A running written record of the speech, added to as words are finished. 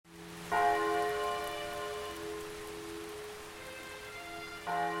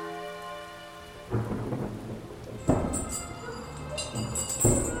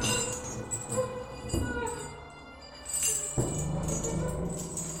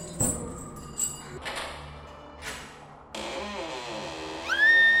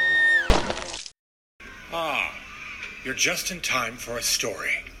You're just in time for a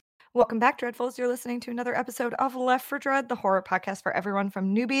story. Welcome back, Dreadfuls. You're listening to another episode of Left for Dread, the horror podcast for everyone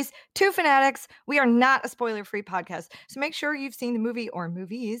from newbies to fanatics. We are not a spoiler-free podcast, so make sure you've seen the movie or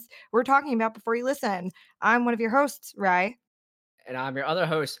movies we're talking about before you listen. I'm one of your hosts, Rye. And I'm your other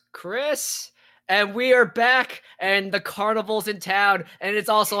host, Chris. And we are back, and the carnival's in town, and it's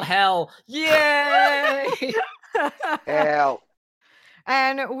also hell. Yay! Hell.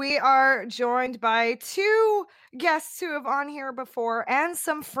 And we are joined by two guests who have on here before and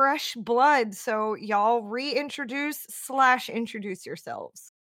some fresh blood. So y'all reintroduce/introduce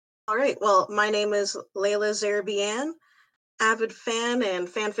yourselves. All right. Well, my name is Layla Zarabian, avid fan and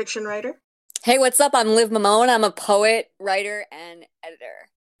fan fiction writer. Hey, what's up? I'm Liv Mamone. I'm a poet, writer, and editor.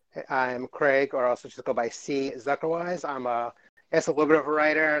 I'm Craig, or also just go by C. Zuckerwise. I'm a little bit of a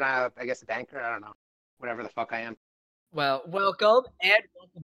writer, and I guess a banker. I don't know. Whatever the fuck I am. Well, welcome.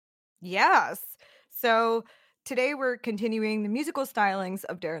 Yes. So today we're continuing the musical stylings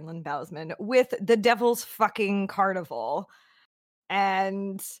of Darren Lynn Bousman with The Devil's Fucking Carnival.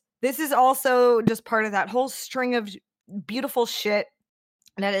 And this is also just part of that whole string of beautiful shit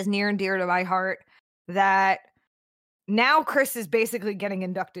that is near and dear to my heart, that now Chris is basically getting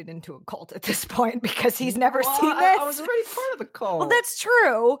inducted into a cult at this point because he's never seen this. I was already part of the cult. Well, that's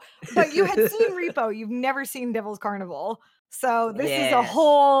true. But you had seen Repo. You've never seen Devil's Carnival. So this is a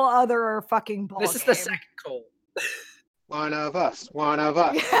whole other fucking ball This is game. the second cult. One of us.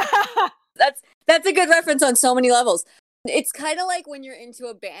 That's a good reference on so many levels. It's kind of like when you're into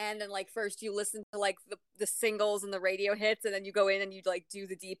a band and like first you listen to like the singles and the radio hits, and then you go in and you like do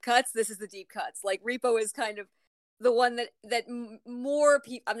the deep cuts. This is the deep cuts. Like Repo is kind of the one that more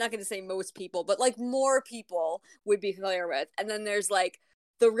people, I'm not going to say most people, but like more people would be familiar with. And then there's like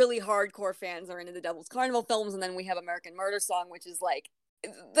the really hardcore fans are into the Devil's Carnival films, and then we have American Murder Song, which is like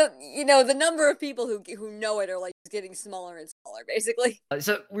the number of people who know it are like getting smaller and smaller, basically.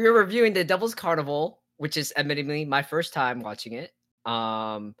 So we're reviewing the Devil's Carnival, which is admittedly my first time watching it.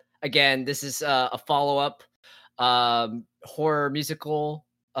 Again, this is a follow-up horror musical,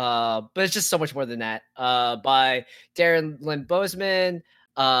 but it's just so much more than that. By Darren Lynn Bousman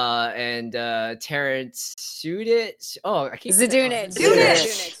and Terrence Zudich. Oh, I keep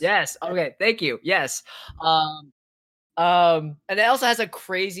Zudich. Yes. Okay. Thank you. Yes. And it also has a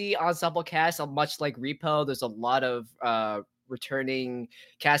crazy ensemble cast, much like Repo. There's a lot of returning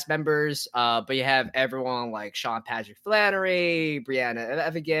cast members, but you have everyone like Sean Patrick Flannery, Brianna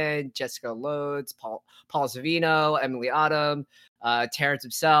Evigan, Jessica Lodes, Paul Savino, Emily Autumn, Terrence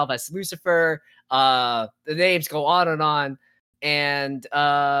himself as Lucifer. The names go on and on. And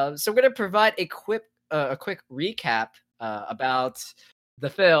so we're going to provide a quick recap about the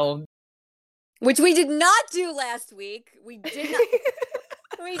film, which we did not do last week. We did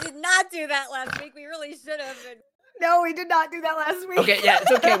not do that last week. We really should have. No, we did not do that last week. Okay, yeah,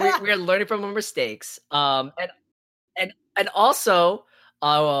 it's okay. We're learning from our mistakes. And also,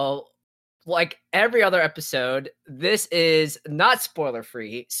 like every other episode, this is not spoiler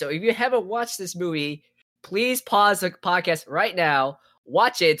free. So if you haven't watched this movie, please pause the podcast right now,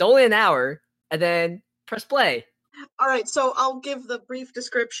 watch it. It's only an hour, and then press play. All right, so I'll give the brief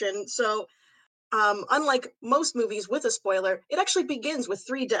description. So, unlike most movies with a spoiler, it actually begins with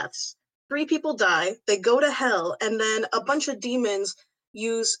 3 deaths. 3 people die, they go to hell, and then a bunch of demons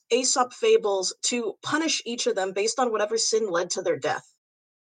use Aesop fables to punish each of them based on whatever sin led to their death.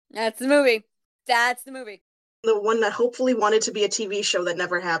 That's the movie. The one that hopefully wanted to be a TV show that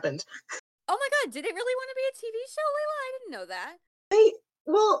never happened. Oh my god, did it really want to be a TV show, Layla? I didn't know that.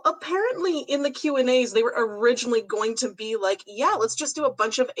 Well, apparently in the Q&As, they were originally going to be like, yeah, let's just do a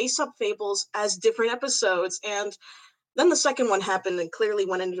bunch of Aesop fables as different episodes, and then the second one happened and clearly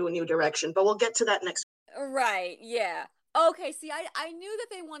went into a new direction, but we'll get to that next. Right, yeah. Okay, see, I knew that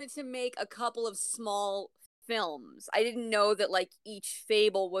they wanted to make a couple of small films. I didn't know that, like, each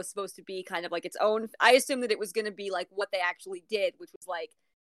fable was supposed to be kind of like its own. I assumed that it was going to be, like, what they actually did, which was, like,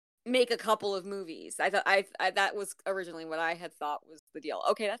 make a couple of movies. I thought that was originally what I had thought was the deal.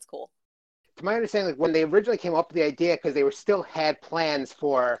 Okay, that's cool. To my understanding, like, when they originally came up with the idea, because they still had plans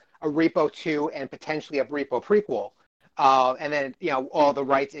for a Repo 2 and potentially a Repo prequel, and then, all the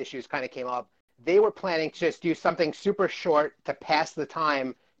rights issues kind of came up. They were planning to just do something super short to pass the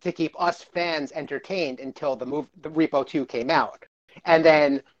time to keep us fans entertained until the Repo 2 came out. And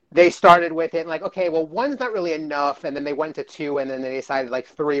then they started with it like, okay, well, 1's not really enough. And then they went to 2, and then they decided like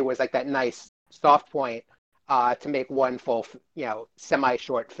 3 was like that nice soft point to make 1 full,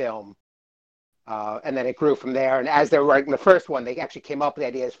 semi-short film. And then it grew from there. And as they were writing the first one, they actually came up with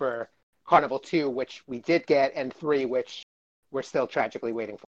ideas for Carnival 2, which we did get, and 3, which we're still tragically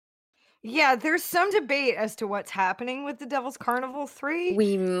waiting for. Yeah, there's some debate as to what's happening with the Devil's Carnival 3.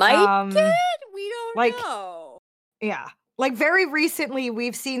 We might get it. We don't like- know. Yeah. Like very recently,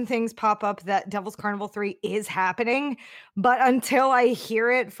 we've seen things pop up that Devil's Carnival 3 is happening. But until I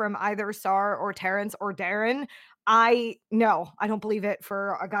hear it from either Sar or Terrence or Darren, I don't believe it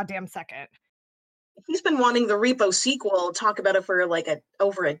for a goddamn second. He's been wanting the Repo sequel, talk about it for like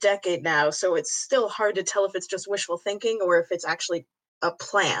over a decade now, so it's still hard to tell if it's just wishful thinking or if it's actually a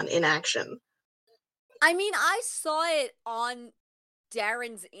plan in action. I mean, I saw it on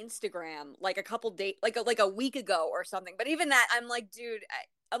Darren's Instagram like a couple days, like a week ago or something. But even that, I'm like, dude,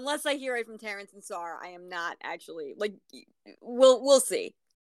 unless I hear it from Terrence and Sar, I am not actually like. We'll see.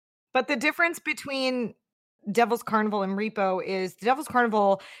 But the difference between Devil's Carnival and Repo is the Devil's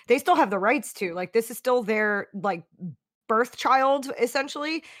Carnival, they still have the rights to. Like, this is still their like birth child,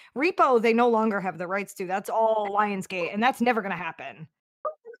 essentially. Repo, they no longer have the rights to. That's all Lionsgate, and that's never going to happen.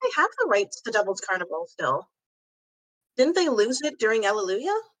 They have the rights to Devil's Carnival still. Didn't they lose it during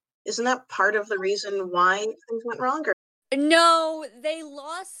Alleluia? Isn't that part of the reason why things went wrong? Or No, they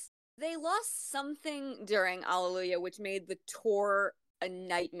lost something during Alleluia, which made the tour a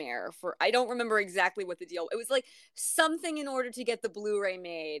nightmare for. I don't remember exactly what the deal. It was like something in order to get the Blu-ray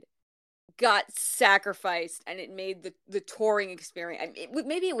made got sacrificed, and it made the touring experience.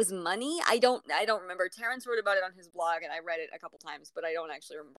 Maybe it was money. I don't remember. Terrence wrote about it on his blog, and I read it a couple times, but I don't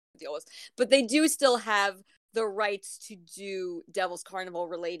actually remember what the deal was. But they do still have the rights to do Devil's Carnival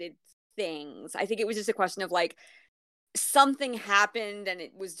related things. I think it was just a question of like something happened and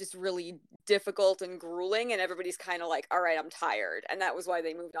it was just really difficult and grueling, and everybody's kind of like, all right, I'm tired. And that was why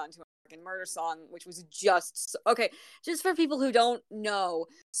they moved on to American Murder Song, which was just okay. Just for people who don't know,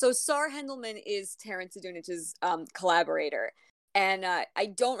 so Sar Hendelman is Terrence Adunich's collaborator, and I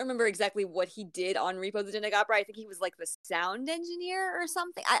don't remember exactly what he did on Repo the Dinnig Opera. I think he was like the sound engineer or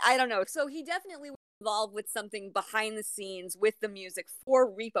something. I don't know. So he definitely was involved with something behind the scenes with the music for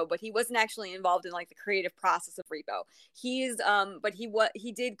Repo, but he wasn't actually involved in like the creative process of Repo. But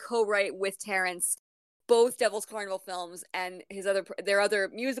he did co-write with Terrence both Devil's Carnival films and their other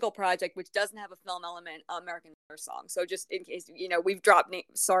musical project, which doesn't have a film element, American Murder Song. So just in case, we've dropped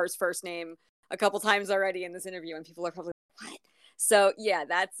Sar's first name a couple times already in this interview, and people are probably like, what? So yeah,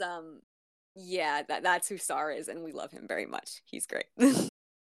 that's who Sar is, and we love him very much. He's great.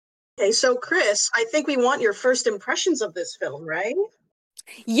 Okay, so Chris, I think we want your first impressions of this film, right?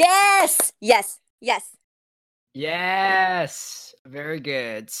 Yes. Very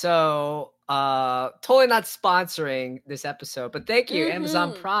good. So totally not sponsoring this episode, but thank you,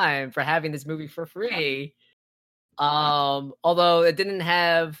 Amazon Prime, for having this movie for free. Although it didn't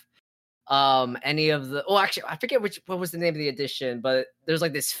have any of the actually I forget what was the name of the edition, but there's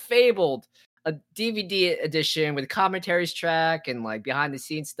like this fabled a DVD edition with commentaries track and like behind the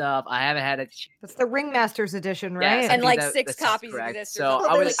scenes stuff. I haven't had it. That's the Ringmasters edition, right? Yes, and like six copies exist. So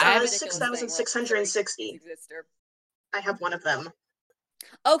I have 6,660. I have one of them.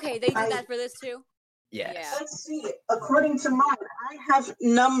 Okay, they did that for this too? Yes. Yeah. Let's see. According to mine, I have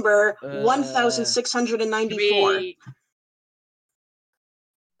number 1,694.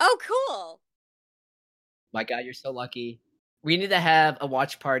 Oh, cool. My God, you're so lucky. We need to have a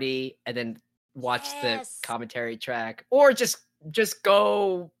watch party and then watch the commentary track, or just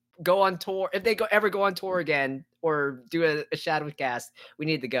go on tour. If they ever go on tour again or do a shadow cast, we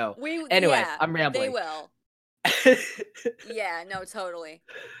need to go. Anyway, I'm rambling. They will. Yeah, no, totally.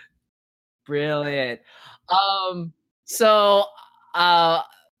 Brilliant. So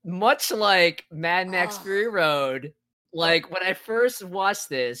much like Mad Max Fury Road, like when I first watched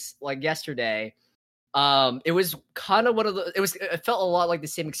this, like yesterday, it was kind of it felt a lot like the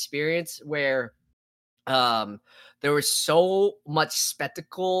same experience where there was so much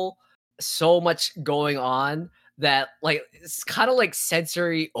spectacle, so much going on that like it's kind of like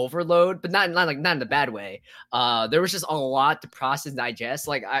sensory overload, but not in the bad way. There was just a lot to process and digest.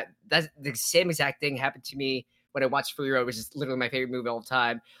 Like that's the same exact thing happened to me when I watched Fury Road, which is literally my favorite movie of all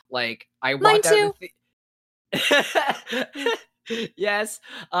time. Like I walked out yes.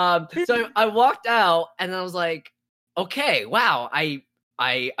 So I walked out and I was like, okay, wow. I'm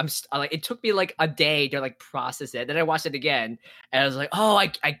like, it took me like a day to like process it. Then I watched it again and I was like, oh,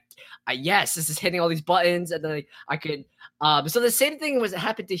 I yes, this is hitting all these buttons. And then like, I could, so the same thing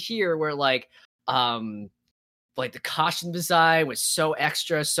happened to here where like the costume design was so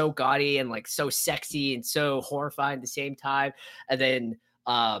extra, so gaudy and like so sexy and so horrifying at the same time. And then,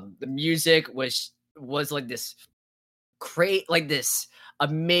 the music was like this this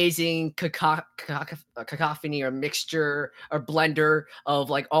amazing cacophony or mixture or blender of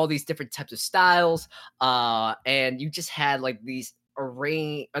like all these different types of styles, and you just had like these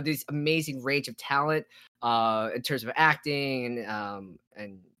these amazing range of talent in terms of acting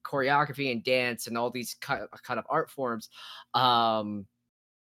and choreography and dance and all these kind of art forms. And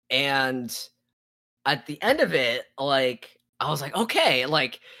at the end of it, like I was like, okay,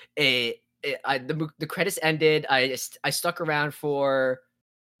 like the credits ended. I stuck around for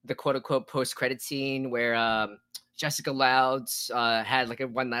the quote unquote post credit scene where Jessica Loud's had like a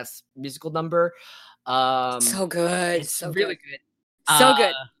one last musical number. So good. It's So really good. good. So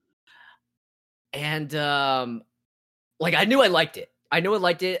good. And like I knew I liked it.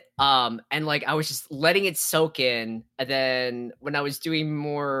 And like I was just letting it soak in. And then when I was doing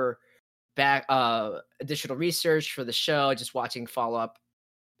more additional research for the show, just watching follow-up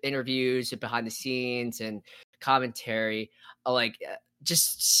interviews and behind the scenes and commentary, like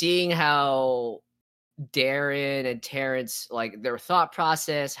just seeing how Darren and Terrence, like their thought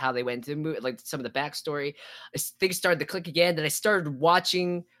process, how they went to the movie, like some of the backstory, things started to click again. Then I started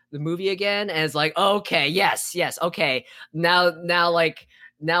watching the movie again, and it's like, okay, yes, okay. Now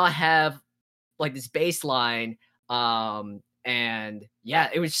I have like this baseline, and yeah,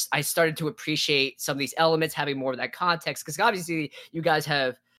 it was. I started to appreciate some of these elements, having more of that context, because obviously you guys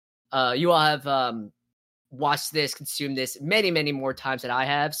have, you all have watched this, consumed this many more times than I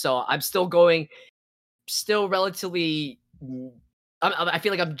have. So I'm still relatively. I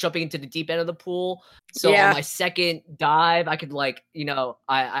feel like I'm jumping into the deep end of the pool. So on my second dive, I could like,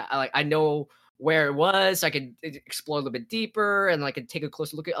 I know where it was. I could explore a little bit deeper and like take a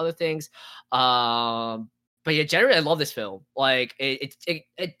closer look at other things. But yeah, generally, I love this film. Like it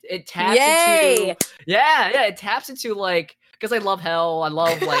taps into it taps into like, because I love hell. I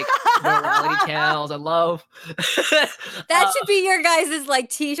love like morality tales. I love that should be your guys' like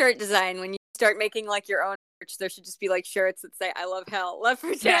t-shirt design when you start making like your own. There should just be like shirts that say "I love hell." Left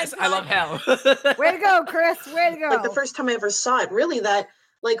for Dead. Yes, I love hell. Way to go, Chris. Way to go. Like the first time I ever saw it, really that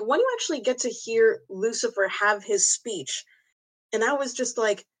like when you actually get to hear Lucifer have his speech, and I was just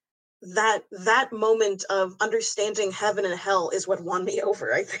like, that moment of understanding heaven and hell is what won me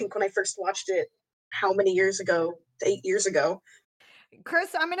over. I think when I first watched it, how many years ago? 8 years ago.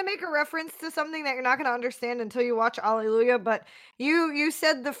 Chris, I'm going to make a reference to something that you're not going to understand until you watch Alleluia, but you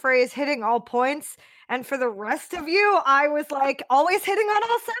said the phrase hitting all points, and for the rest of you, I was like, always hitting on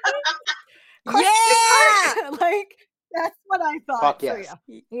all sevens? Yeah! Like, that's what I thought. Fuck yes. So,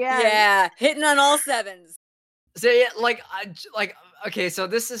 Yeah, hitting on all sevens. So yeah, okay, so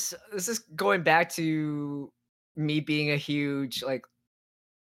this is going back to me being a huge like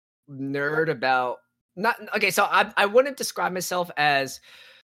nerd about so I wouldn't describe myself as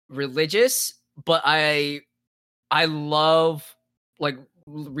religious, but I love like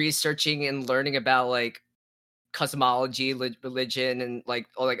researching and learning about like cosmology, religion, and like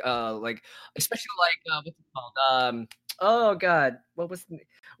especially like what's it called? Oh god,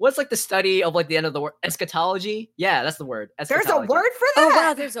 what's like the study of like the end of the world? Eschatology? Yeah, that's the word. There's a word for that. Oh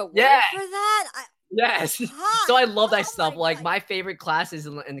wow, there's a word for that. Yes. So I love that stuff. Like my favorite classes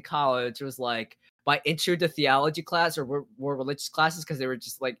in college was like my intro to theology class or more religious classes, because they were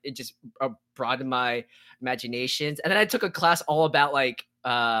just like it just broadened my imaginations. And then I took a class all about like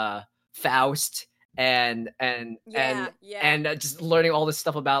Faust and just learning all this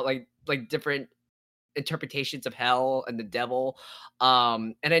stuff about like different interpretations of hell and the devil.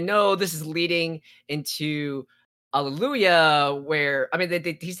 And I know this is leading into Alleluia, where I mean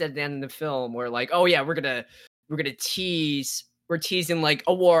he said at the end of the film where like, oh yeah, we're gonna teasing like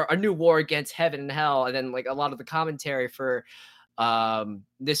a new war against heaven and hell. And then like a lot of the commentary for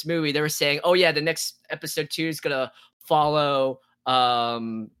this movie, they were saying, oh yeah, the next episode 2 is gonna follow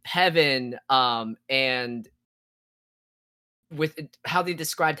heaven, and with how they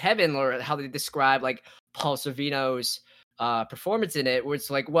described heaven, or how they describe like Paul Sorvino's performance in it, where it's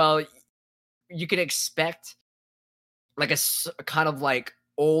like, well, you can expect like a kind of like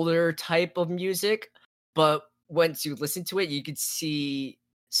older type of music, but once you listen to it, you could see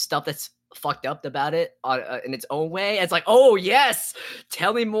stuff that's fucked up about it in its own way. It's like, oh yes,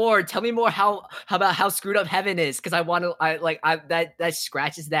 tell me more how about how screwed up heaven is, because that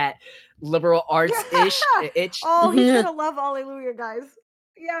scratches that liberal arts itch. Oh, he's gonna love Alleluia, guys.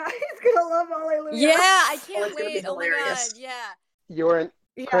 Yeah, he's gonna love Alleluia. Yeah, I can't It's wait. gonna be hilarious. Oh my god, yeah. You're in,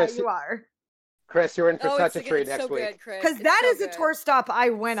 Chris. You are. Chris, you're in for such a it's treat so next week. good, Chris. Because that is a tour stop I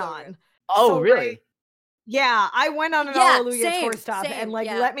went So on. good. Oh, So really? great. Yeah, I went on an Yeah, Alleluia tour stop, same, and like,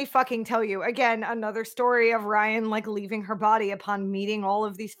 yeah. let me fucking tell you again, another story of Ryan like leaving her body upon meeting all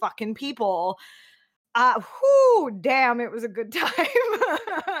of these fucking people. Whoo, damn, it was a good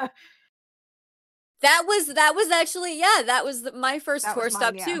time. That was actually my first That tour was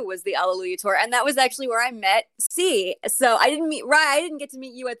stop mine, yeah. too, was the Alleluia tour, and that was actually where I met C. So I didn't meet Rye. I didn't get to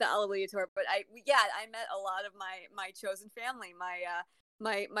meet you at the Alleluia tour, but I met a lot of my chosen family,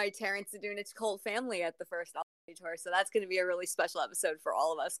 my Terrence Adunich cult family at the first Alleluia tour. So that's going to be a really special episode for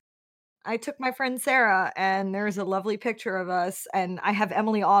all of us. I took my friend Sarah, and there's a lovely picture of us, and I have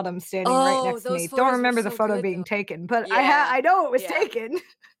Emily Autumn standing right next to those me. photos Don't were remember the so photo good, being though. taken, but Yeah, I know it was yeah. taken.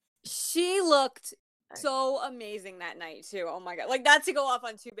 She looked so amazing that night too. Oh my god! Like, not to go off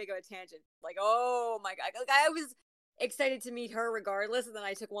on too big of a tangent. Like, oh my god! Like, I was excited to meet her regardless, and then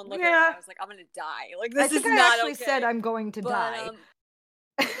I took one look at her, and I was like, I'm gonna die. Like, this is I not actually okay. said I'm going to die.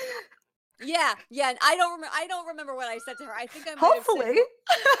 Yeah, and I don't remember what I said to her. I think I might Hopefully. have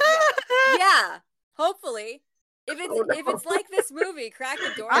said, yeah, hopefully. If it's like this movie, crack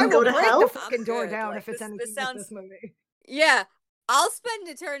the door. I will to break hell? the fucking door good. down Like, if it's anything this like sounds. this movie. Yeah, I'll spend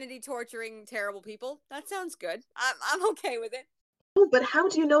eternity torturing terrible people. That sounds good. I'm okay with it. Oh, but how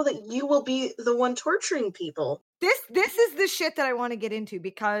do you know that you will be the one torturing people? This is the shit that I want to get into,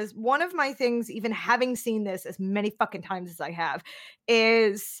 because one of my things, even having seen this as many fucking times as I have,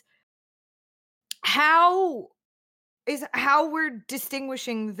 is how we're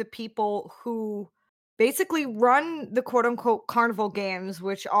distinguishing the people who basically run the quote unquote carnival games,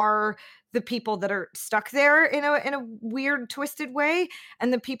 which are the people that are stuck there in a weird twisted way,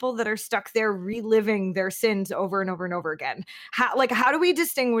 and the people that are stuck there reliving their sins over and over and over again. How do we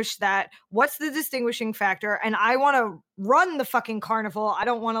distinguish that? What's the distinguishing factor? And I want to run the fucking carnival. I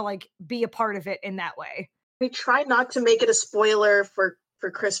don't want to like be a part of it in that way. We try not to make it a spoiler for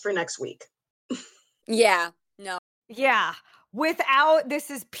Chris for next week. Yeah. No. Yeah. Without, this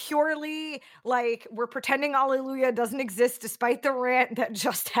is purely like we're pretending Alleluia doesn't exist despite the rant that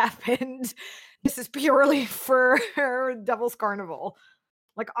just happened. This is purely for Devil's Carnival,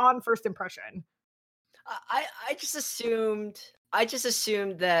 like on first impression. I just assumed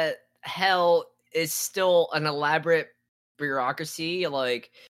that hell is still an elaborate bureaucracy.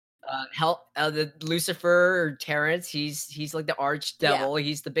 Like the Lucifer or Terrence, he's like the arch devil. Yeah.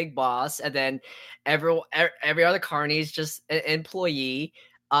 He's the big boss, and then every other carny is just an employee.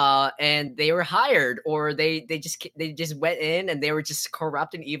 And they were hired, or they just went in and they were just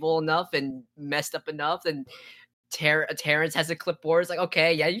corrupt and evil enough and messed up enough. And Terrence has a clipboard. It's like,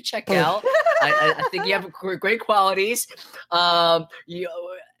 okay, yeah, you check out. I think you have great qualities.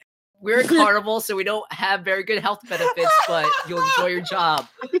 We're a carnival, so we don't have very good health benefits, but you'll enjoy your job.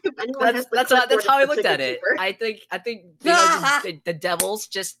 That's how I looked at it. I think the devils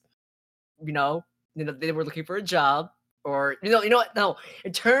just, they were looking for a job, or you know what? No,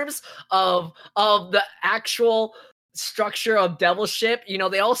 in terms of the actual structure of devilship,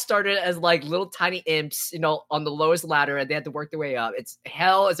 they all started as like little tiny imps, on the lowest ladder, and they had to work their way up. It's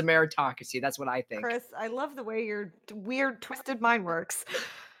hell is a meritocracy. That's what I think. Chris, I love the way your weird twisted mind works.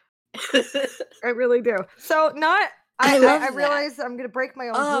 I really do. So I realize I'm going to break my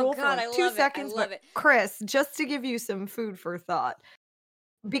own rule for like 2 seconds, but Chris, just to give you some food for thought,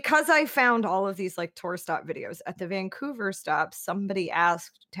 because I found all of these like tour stop videos at the Vancouver stop, somebody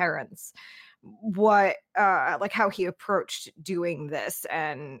asked Terrence what like how he approached doing this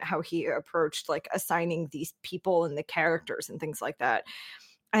and how he approached like assigning these people and the characters and things like that.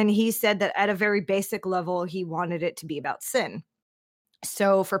 And he said that at a very basic level, he wanted it to be about sin.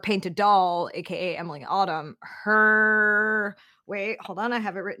 So for Painted Doll, aka Emily Autumn, wait, hold on, I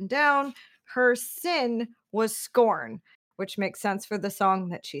have it written down. Her sin was scorn, which makes sense for the song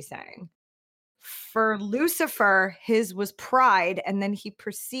that she sang. For Lucifer, his was pride, and then he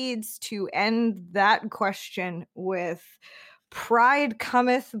proceeds to end that question with pride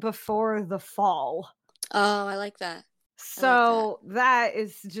cometh before the fall. Oh, I like that. So that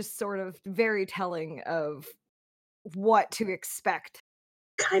is just sort of very telling of what to expect.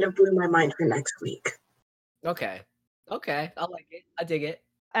 Kind of blew my mind for next week. Okay, I like it. I dig it.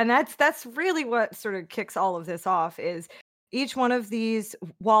 And that's really what sort of kicks all of this off, is each one of these,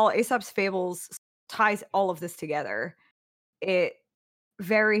 while Aesop's Fables ties all of this together, it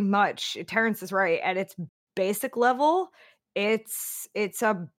very much, Terrence is right, at its basic level, it's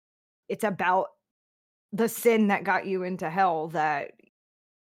about the sin that got you into hell that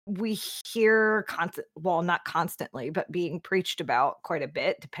we hear not constantly, but being preached about quite a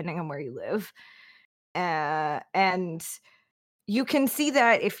bit, depending on where you live. And you can see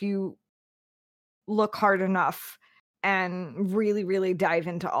that if you look hard enough and really, really dive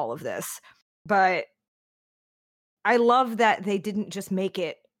into all of this. But I love that they didn't just make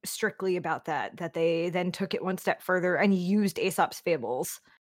it strictly about that they then took it one step further and used Aesop's Fables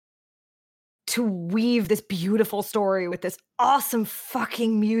to weave this beautiful story with this awesome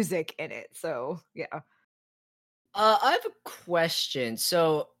fucking music in it. So yeah. I have a question.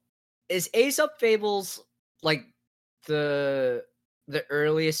 So, is Aesop Fables like the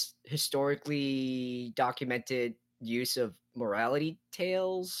earliest historically documented use of morality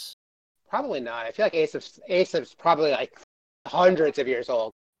tales? Probably not. I feel like Aesop's probably like hundreds of years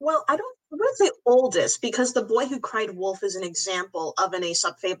old. Well, I wouldn't say oldest, because The Boy Who Cried Wolf is an example of an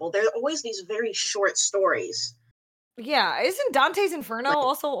Aesop fable. There are always these very short stories. Yeah, isn't Dante's Inferno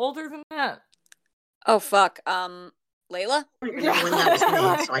also older than that? Oh fuck. Layla? I don't even know when that was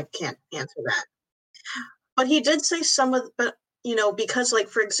made, so I can't answer that. But he did say some of, but you know, because like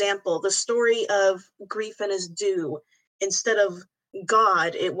for example, the story of Grief and His Due, instead of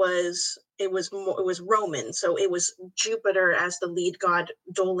God, it was Roman, so it was Jupiter as the lead god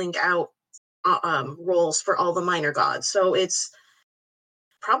doling out roles for all the minor gods. So it's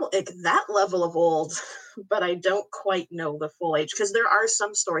probably like that level of old, but I don't quite know the full age, because there are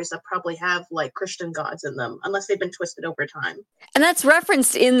some stories that probably have like Christian gods in them, unless they've been twisted over time. And that's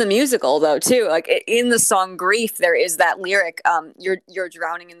referenced in the musical though too. Like in the song Grief, there is that lyric, you're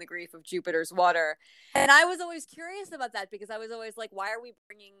drowning in the grief of Jupiter's water. And I was always curious about that, because I was always like, why are we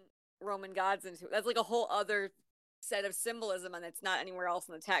bringing Roman gods into it? That's like a whole other set of symbolism, and it's not anywhere else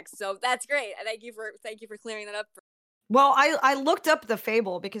in the text. So that's great. Thank you for clearing that up. Well, I looked up the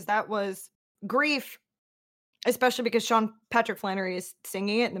fable because that was Grief, especially because Sean Patrick Flannery is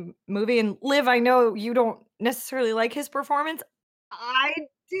singing it in the movie. And Liv, I know you don't necessarily like his performance. I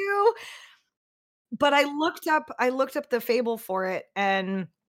do. But I looked up the fable for it, and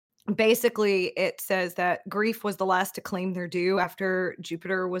basically it says that Grief was the last to claim their due after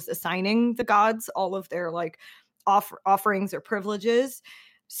Jupiter was assigning the gods all of their like offerings or privileges.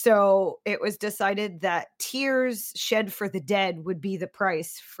 So it was decided that tears shed for the dead would be the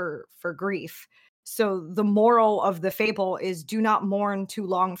price for Grief. So the moral of the fable is, do not mourn too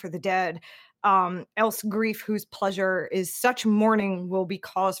long for the dead, else Grief whose pleasure is such mourning will be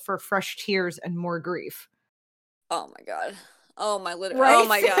cause for fresh tears and more grief. Oh my god. Oh my Right? Oh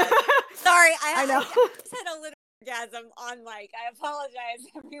my god. Sorry, I know. I just had a little orgasm on mic. I apologize,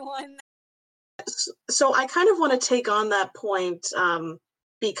 everyone. So I kind of want to take on that point,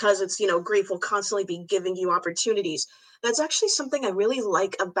 because it's, you know, Grief will constantly be giving you opportunities. That's actually something I really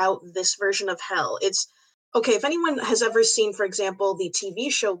like about this version of Hell. It's okay, if anyone has ever seen, for example, the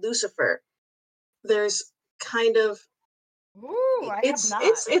TV show Lucifer, there's kind of Ooh, I have not.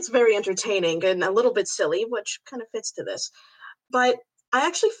 it's very entertaining and a little bit silly, which kind of fits to this. But I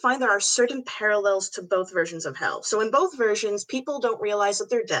actually find there are certain parallels to both versions of Hell. So in both versions, people don't realize that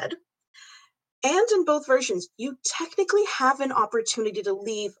they're dead. And in both versions, you technically have an opportunity to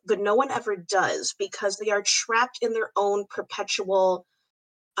leave, but no one ever does, because they are trapped in their own perpetual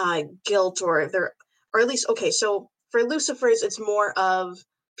guilt, or at least, okay, so for Lucifer's, it's more of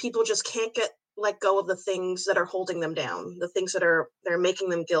people just can't let go of the things that are holding them down, the things that are making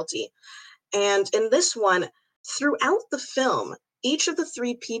them guilty. And in this one, throughout the film, each of the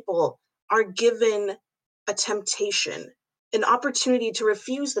three people are given a temptation, an opportunity to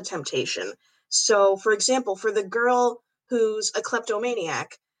refuse the temptation. So, for example, for the girl who's a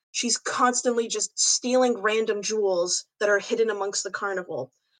kleptomaniac, she's constantly just stealing random jewels that are hidden amongst the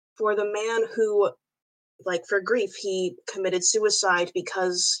carnival. For the man who, like for Grief, he committed suicide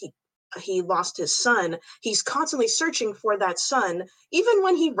because he lost his son, he's constantly searching for that son, even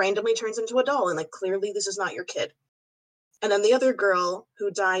when he randomly turns into a doll and like, clearly this is not your kid. And then the other girl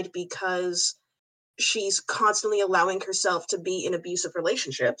who died because she's constantly allowing herself to be in abusive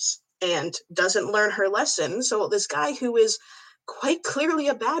relationships and doesn't learn her lesson. So this guy who is quite clearly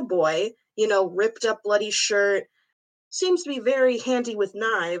a bad boy, you know, ripped up bloody shirt, seems to be very handy with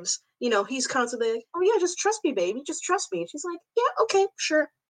knives, you know, he's constantly like, oh yeah, just trust me, baby, just trust me. And she's like, yeah, okay, sure.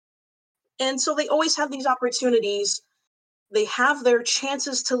 And so they always have these opportunities. They have their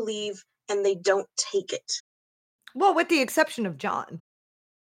chances to leave, and they don't take it. Well, with the exception of John.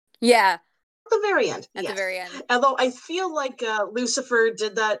 Yeah. At the very end. At the very end. Although I feel like Lucifer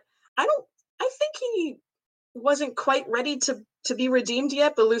did that. I think he wasn't quite ready to be redeemed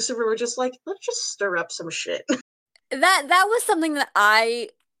yet, but Lucifer were just like, let's just stir up some shit. That was something that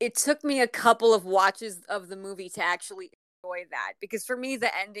it took me a couple of watches of the movie to actually enjoy that, because for me the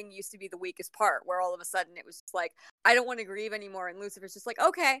ending used to be the weakest part, where all of a sudden it was just like, I don't want to grieve anymore, and Lucifer's just like,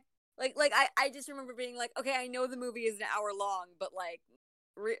 okay, like I just remember being like, okay, I know the movie is an hour long, but like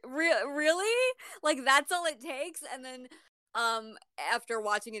really, like that's all it takes. And then after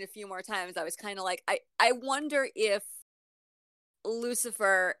watching it a few more times, I was kind of like, I wonder if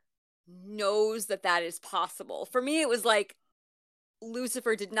Lucifer knows that is possible. For me, it was like,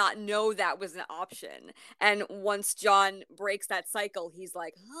 Lucifer did not know that was an option. And once John breaks that cycle, he's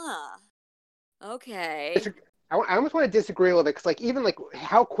like, huh, okay. I almost want to disagree a little bit because, like, even like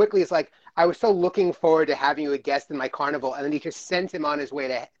how quickly it's like I was so looking forward to having you a guest in my carnival, and then he just sent him on his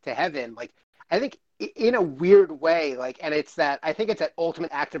way to heaven. Like, I think in a weird way, like, and it's that I think it's that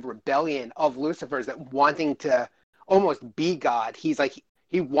ultimate act of rebellion of Lucifer's, that wanting to almost be God. He's like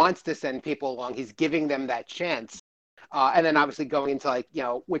he wants to send people along. He's giving them that chance. And then obviously going into, like,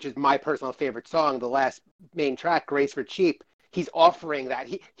 which is my personal favorite song, the last main track, Grace for Cheap. He's offering that.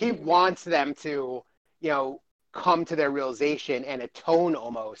 He wants them to, come to their realization and atone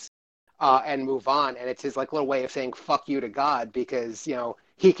almost, and move on. And it's his like little way of saying fuck you to God, because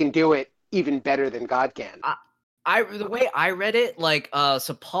he can do it even better than God can. The way I read it, like,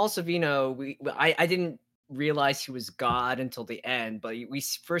 so Paul Savino, I didn't realize he was God until the end, but we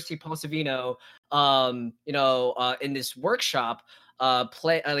first see Paul Savino, in this workshop,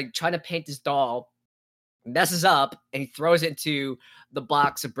 like trying to paint this doll, messes up, and he throws it into the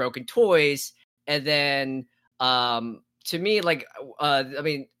box of broken toys, and then to me, like,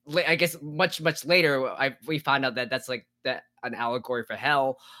 I guess much later, we find out that that's like that an allegory for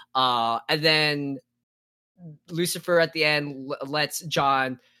hell, and then Lucifer at the end lets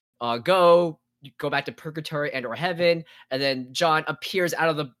John go back to purgatory and or heaven, and then John appears out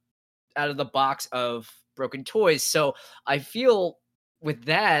of the box of broken toys. So I feel with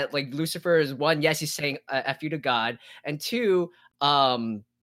that, like, Lucifer is one, yes, he's saying F you to God, and two,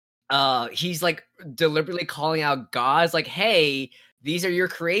 he's like deliberately calling out gods, like, hey, these are your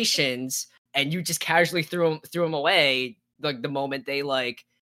creations, and you just casually threw them away, like, the moment they like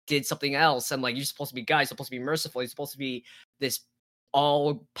did something else. And like, you're supposed to be God, you're supposed to be merciful, you're supposed to be this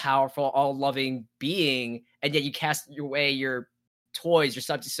all powerful, all loving being, and yet you cast away your toys, your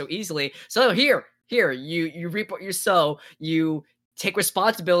subjects so easily. So here, you reap what you sow, you take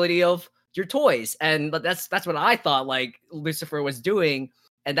responsibility of your toys. And that's what I thought like Lucifer was doing.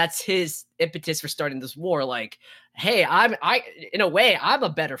 And that's his impetus for starting this war. Like, hey, in a way, I'm a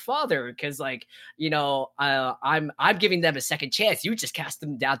better father because, like, I'm giving them a second chance. You just cast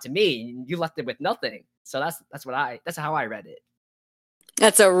them down to me. You left them with nothing. So that's how I read it.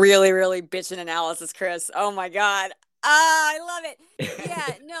 That's a really, really bitchin' analysis, Chris. Oh my God. I love it.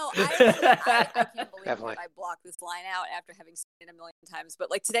 Yeah, no, I can't believe that I blocked this line out after having seen it a million times. But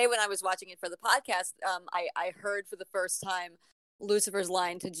like today when I was watching it for the podcast, I heard for the first time Lucifer's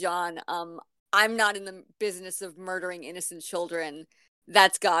line to John, I'm not in the business of murdering innocent children.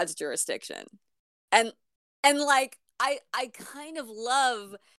 That's God's jurisdiction. And like, I kind of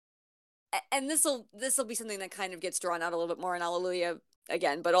love, and this'll be something that kind of gets drawn out a little bit more in Alleluia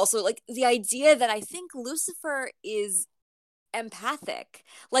again, but also like the idea that I think Lucifer is empathic.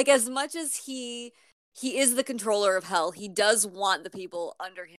 Like, as much as he is the controller of hell, he does want the people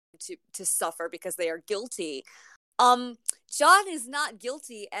under him to suffer because they are guilty. John is not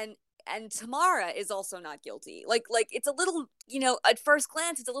guilty, and Tamara is also not guilty. Like it's a little, at first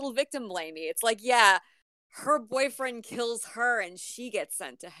glance, it's a little victim blamey. It's like, yeah, her boyfriend kills her and she gets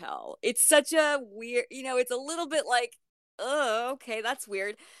sent to hell. It's such a weird, it's a little bit like, oh, okay, that's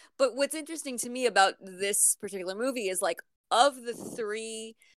weird. But what's interesting to me about this particular movie is, like, of the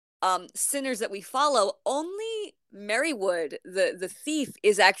three sinners that we follow, only Merrywood, the thief,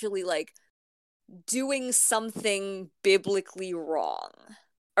 is actually like doing something biblically wrong.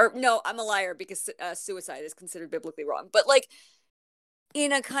 Or no, I'm a liar, because suicide is considered biblically wrong. But like,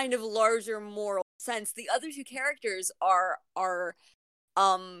 in a kind of larger moral sense, the other two characters are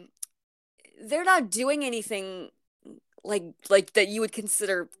they're not doing anything like that you would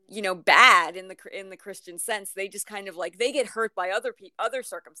consider, bad in the Christian sense. They just kind of like, they get hurt by other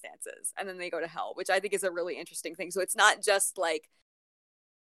circumstances, and then they go to hell, which I think is a really interesting thing. So it's not just like,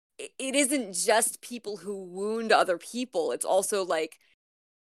 it isn't just people who wound other people. It's also like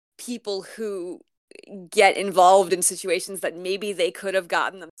people who get involved in situations that maybe they could have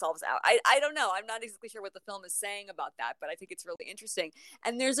gotten themselves out. I don't know. I'm not exactly sure what the film is saying about that, but I think it's really interesting.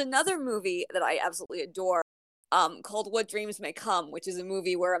 And there's another movie that I absolutely adore, called What Dreams May Come, which is a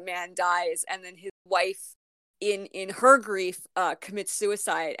movie where a man dies and then his wife, in her grief, commits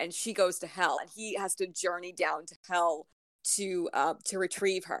suicide, and she goes to hell, and he has to journey down to hell to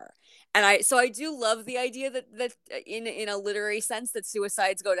retrieve her. And I do love the idea that in a literary sense that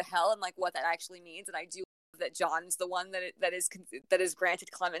suicides go to hell, and like what that actually means. And I do love that John is the one that is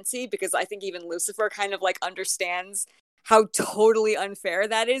granted clemency, because I think even Lucifer kind of like understands how totally unfair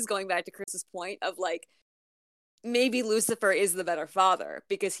that is, going back to Chris's point of like, maybe Lucifer is the better father,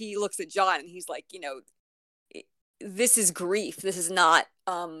 because he looks at John and he's like, this is grief. This is not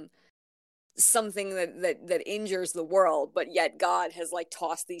something that injures the world, but yet God has like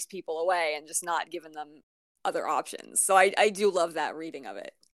tossed these people away and just not given them other options. So I do love that reading of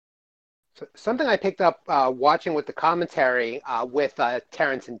it. So something I picked up watching with the commentary with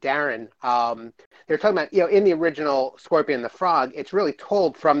Terrence and Darren, they're talking about, in the original Scorpion and the Frog, it's really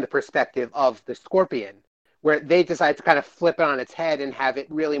told from the perspective of the Scorpion, where they decide to kind of flip it on its head and have it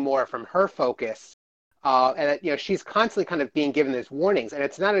really more from her focus. And she's constantly kind of being given these warnings, and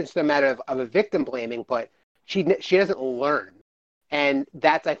it's not just a matter of a victim blaming, but she doesn't learn, and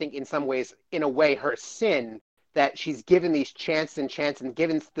that's, I think, in some ways, in a way, her sin, that she's given these chances and chances and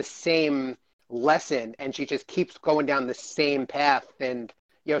given the same lesson, and she just keeps going down the same path, and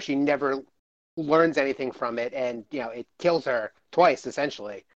she never learns anything from it, and it kills her twice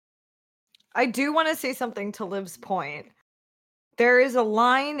essentially. I do want to say something to Liv's point. There is a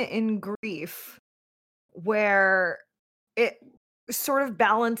line in Grief where it sort of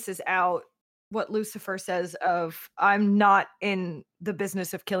balances out what Lucifer says of, I'm not in the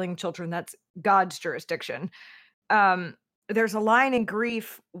business of killing children, that's God's jurisdiction. There's a line in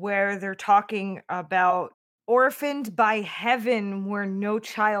Grief where they're talking about orphaned by heaven where no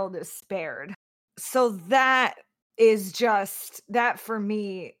child is spared. So that is just, that for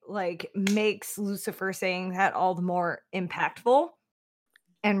me, like, makes Lucifer saying that all the more impactful,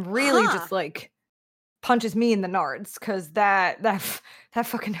 and really just like punches me in the nards, because that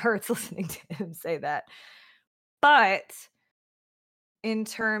fucking hurts listening to him say that. But in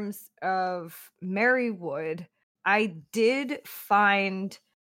terms of Marywood, I did find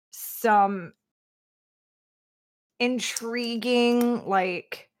some intriguing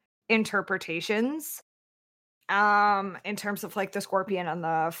like interpretations in terms of like the Scorpion and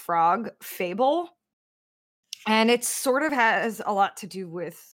the Frog fable, and it sort of has a lot to do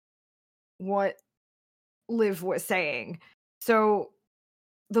with what Liv was saying. So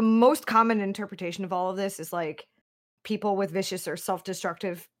the most common interpretation of all of this is like people with vicious or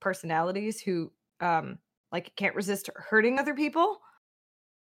self-destructive personalities who like can't resist hurting other people.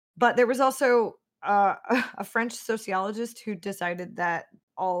 But there was also a French sociologist who decided that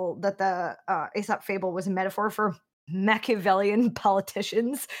the Aesop fable was a metaphor for Machiavellian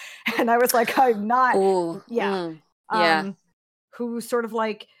politicians, and I was like, I'm not. Ooh, yeah. Who sort of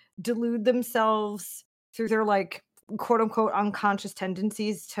like delude themselves through their like quote unquote unconscious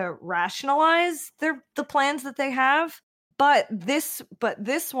tendencies to rationalize the plans that they have. But this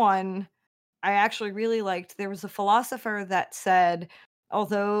one I actually really liked. There was a philosopher that said,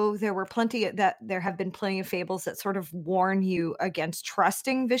 although there have been plenty of fables that sort of warn you against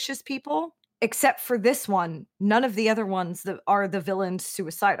trusting vicious people, except for this one, none of the other ones that are the villains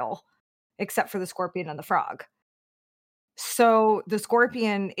suicidal, except for the Scorpion and the Frog. So the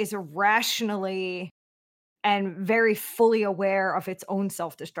Scorpion is irrationally and very fully aware of its own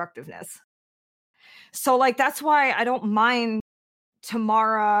self-destructiveness. So like, that's why I don't mind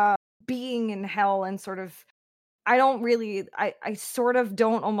Tamara being in hell, and sort of, I sort of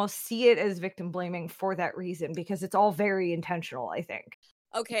don't almost see it as victim blaming for that reason, because it's all very intentional, I think.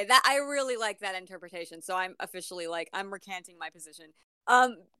 Okay, that I really like that interpretation. So I'm officially like, I'm recanting my position.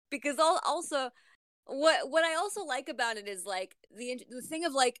 Because also what I also like about it is like the thing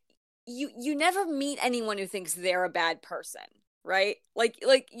of like, you never meet anyone who thinks they're a bad person, right? Like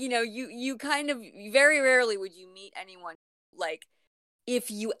you kind of, very rarely would you meet anyone like,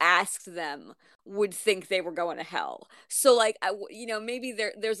 if you asked them, would think they were going to hell. So like, maybe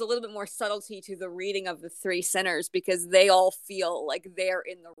there's a little bit more subtlety to the reading of the three sinners, because they all feel like they're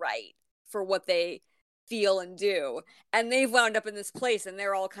in the right for what they feel and do, and they've wound up in this place, and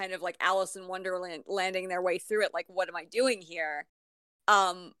they're all kind of like Alice in Wonderland, landing their way through it, like, what am I doing here?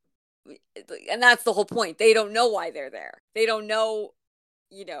 And that's the whole point. They don't know why they're there. They don't know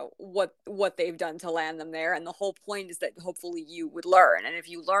what they've done to land them there, and the whole point is that hopefully you would learn, and if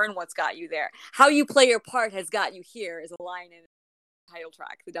you learn what's got you there, how you play your part has got you here, is a line in the title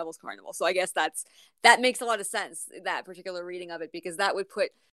track, The Devil's Carnival. So I guess that makes a lot of sense, that particular reading of it, because that would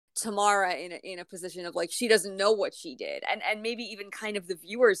put Tamara in a position of like, she doesn't know what she did, and maybe even kind of the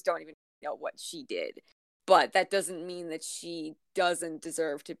viewers don't even know what she did, but that doesn't mean that she doesn't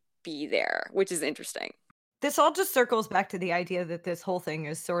deserve to be there, which is interesting. This all just circles back to the idea that this whole thing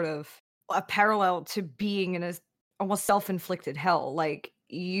is sort of a parallel to being in a almost self-inflicted hell. Like,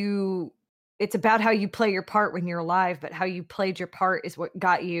 it's about how you play your part when you're alive, but how you played your part is what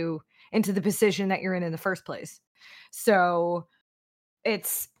got you into the position that you're in the first place. So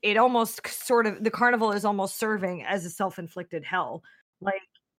it almost sort of, the carnival is almost serving as a self-inflicted hell. Like,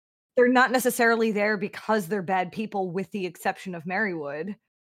 they're not necessarily there because they're bad people, with the exception of Marywood.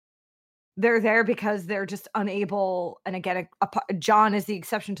 They're there because they're just unable, and again, John is the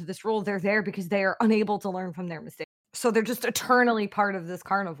exception to this rule. They're there because they are unable to learn from their mistakes. So they're just eternally part of this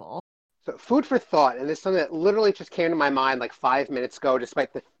carnival. So food for thought, and this is something that literally just came to my mind like 5 minutes ago,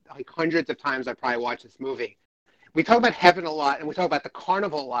 despite the like hundreds of times I probably watched this movie. We talk about heaven a lot, and we talk about the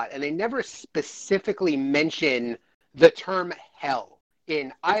carnival a lot, and they never specifically mention the term hell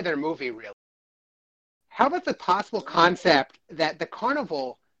in either movie, really. How about the possible concept that the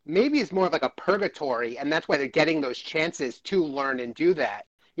carnival maybe is more of like a purgatory, and that's why they're getting those chances to learn and do that?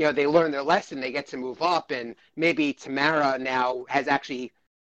 You know, they learn their lesson, they get to move up, and maybe Tamara now has actually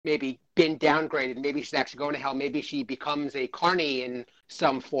maybe been downgraded. Maybe she's actually going to hell. Maybe she becomes a carny in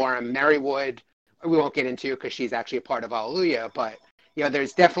some form. Marywood, we won't get into because she's actually a part of Alleluia, but you know,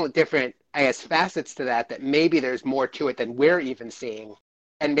 there's definitely different, I guess, facets to that maybe there's more to it than we're even seeing.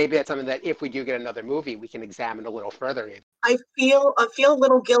 And maybe that's something that if we do get another movie, we can examine a little further. Even. I feel a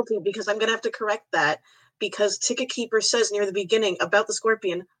little guilty because I'm going to have to correct that, because Ticket Keeper says near the beginning about the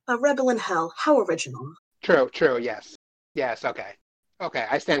Scorpion, a rebel in hell. How original. True, yes. Yes, okay. Okay,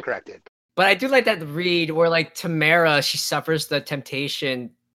 I stand corrected. But I do like that read where like Tamara, she suffers the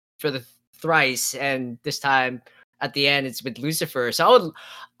temptation for the thrice, and this time at the end it's with Lucifer. So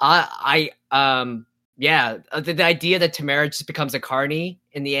the idea that Tamara just becomes a carny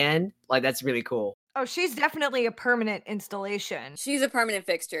in the end, like that's really cool. Oh, she's definitely a permanent installation. She's a permanent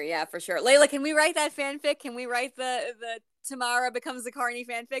fixture, yeah, for sure. Layla, can we write that fanfic? Can we write the Tamara becomes the carny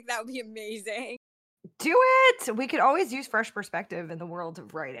fanfic? That would be amazing. Do it! We could always use fresh perspective in the world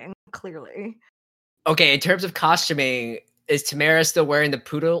of writing, clearly. Okay, in terms of costuming, is Tamara still wearing the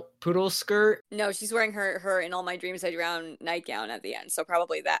poodle skirt? No, she's wearing her In All My Dreams I Drown nightgown at the end, so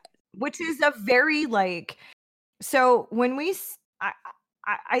probably that. Which is a very, like... So, when we...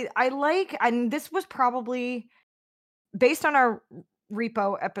 I like... And this was probably... Based on our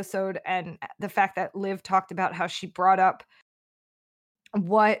Repo episode and the fact that Liv talked about how she brought up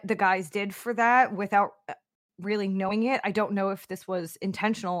what the guys did for that without really knowing it. I don't know if this was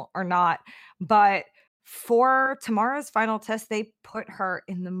intentional or not, but for Tamara's final test, they put her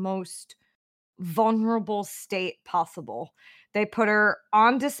in the most vulnerable state possible. They put her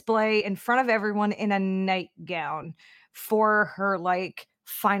on display in front of everyone in a nightgown for her like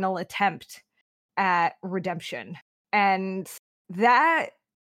final attempt at redemption. And that,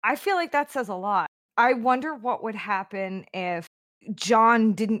 I feel like that says a lot. I wonder what would happen if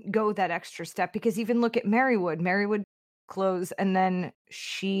John didn't go that extra step, because even look at Marywood clothes and then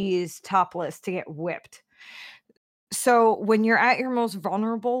she's topless to get whipped. So when you're at your most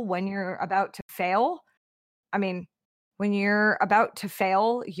vulnerable, when you're about to fail, when you're about to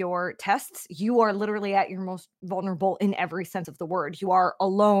fail your tests, you are literally at your most vulnerable in every sense of the word. You are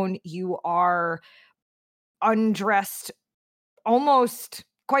alone, you are undressed, almost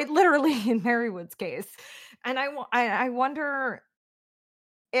quite literally in Marywood's case. And I wonder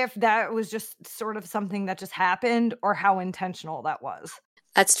if that was just sort of something that just happened or how intentional that was.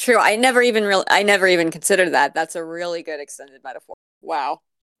 That's true. I never even considered that. That's a really good extended metaphor. Wow.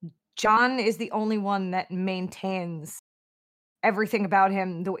 John is the only one that maintains everything about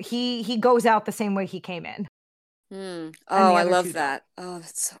him. He goes out the same way he came in. Oh, I love that. Oh,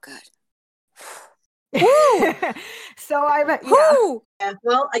 that's so good. So Yeah.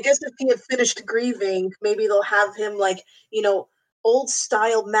 Well, I guess if he had finished grieving, maybe they'll have him like, old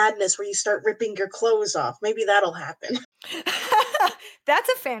style madness where you start ripping your clothes off. Maybe that'll happen. That's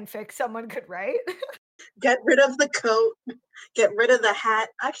a fanfic someone could write. Get rid of the coat. Get rid of the hat.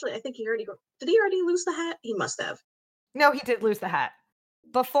 Actually, I think did he already lose the hat? He must have. No, he did lose the hat.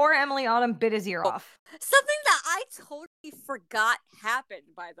 Before Emily Autumn bit his ear off. Something that I totally forgot happened,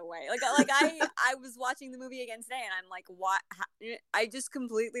 by the way. Like I was watching the movie again today, and I'm like, what? I just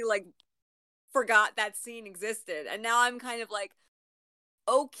completely forgot that scene existed, and now I'm kind of like,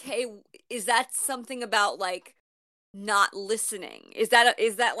 okay, is that something about not listening? Is that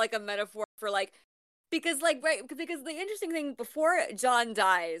like a metaphor for because the interesting thing, before John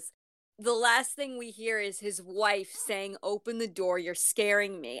dies, the last thing we hear is his wife saying, "Open the door, you're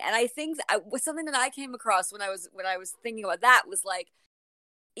scaring me." And I think was something that I came across when I was thinking about that was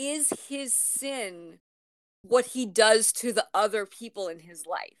is his sin what he does to the other people in his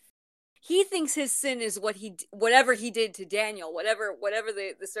life? He thinks his sin is whatever he did to Daniel, whatever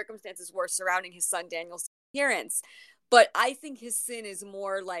the circumstances were surrounding his son Daniel's appearance. But I think his sin is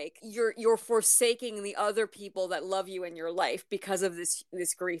more you're forsaking the other people that love you in your life because of this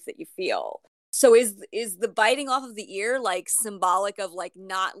grief that you feel. So is the biting off of the ear symbolic of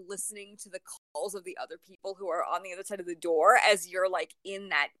not listening to the calls of the other people who are on the other side of the door as you're in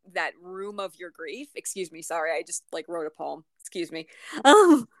that room of your grief? Excuse me, sorry, I just wrote a poem. Excuse me.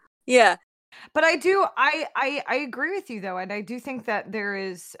 Yeah. But I agree with you though, and I do think that there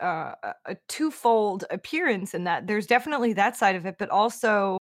is a twofold appearance in that. There's definitely that side of it, but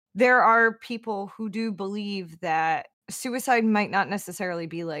also there are people who do believe that suicide might not necessarily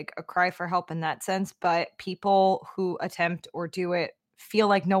be like a cry for help in that sense, but people who attempt or do it feel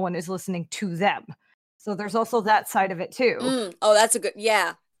like no one is listening to them. So there's also that side of it too. Oh, that's a good.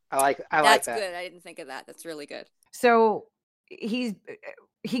 Yeah, I like that's that. good. I didn't think of that. That's really good. So he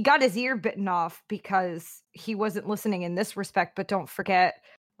got his ear bitten off because he wasn't listening in this respect. But don't forget,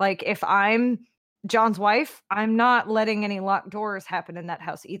 like, if I'm John's wife, I'm not letting any locked doors happen in that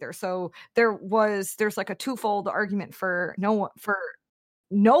house either. So there's like a twofold argument for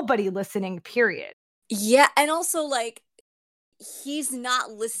nobody listening, period. Yeah, and also like he's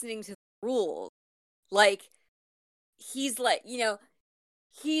not listening to the rules. Like he's like, you know,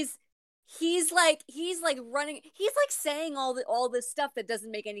 he's like running, he's like saying all this stuff that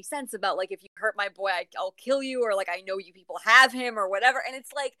doesn't make any sense about like, if you hurt my boy, I'll kill you, or like, I know you people have him or whatever. And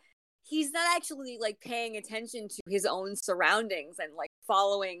it's like he's not actually like paying attention to his own surroundings and like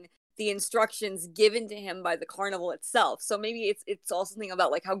following the instructions given to him by the carnival itself. So maybe it's also something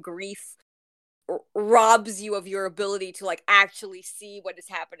about like how grief robs you of your ability to like actually see what is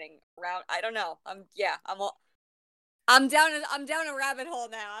happening around. I don't know. I'm down a rabbit hole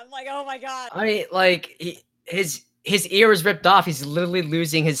now. I'm like, oh my god. I mean, like his ear was ripped off. He's literally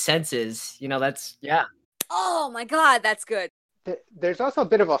losing his senses. You know, that's yeah. Oh my god, that's good. There's also a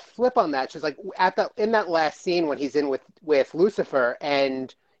bit of a flip on that. Just like in that last scene when he's in with Lucifer,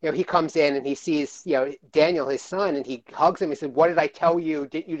 and you know he comes in and he sees Daniel, his son, and he hugs him. He said, "What did I tell you?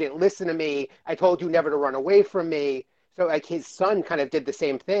 You didn't listen to me. I told you never to run away from me." So like his son kind of did the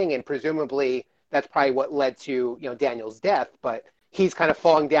same thing, and presumably that's probably what led to Daniel's death. But he's kind of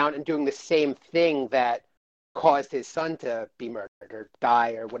falling down and doing the same thing that caused his son to be murdered or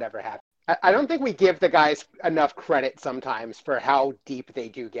die or whatever happened. I don't think we give the guys enough credit sometimes for how deep they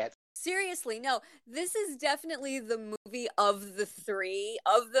do get. Seriously, no. This is definitely the movie of the three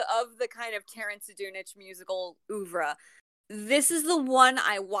of the kind of Terrence Adunich musical oeuvre. This is the one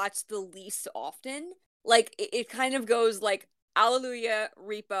I watch the least often. Like it kind of goes like Alleluia,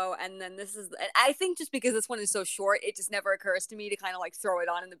 Repo, and then this is. And I think just because this one is so short, it just never occurs to me to kind of like throw it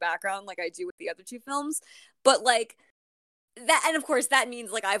on in the background like I do with the other two films. But like. That, and of course that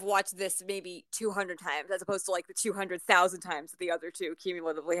means like I've watched this maybe 200 times as opposed to like the 200,000 times that the other two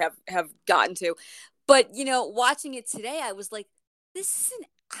cumulatively have gotten to. But watching it today, I was like, this is an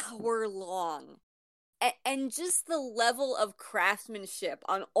hour long, and just the level of craftsmanship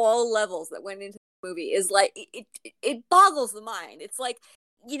on all levels that went into the movie is like it boggles the mind. It's like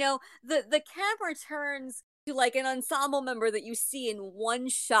the camera turns to like an ensemble member that you see in one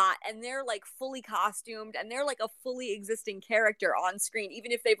shot, and they're like fully costumed and they're like a fully existing character on screen,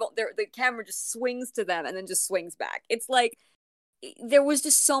 even if the camera just swings to them and then just swings back. It's like there was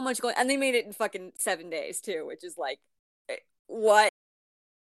just so much going, and they made it in fucking 7 days too, which is like what?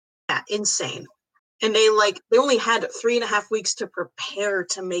 Yeah, insane. And they only had 3.5 weeks to prepare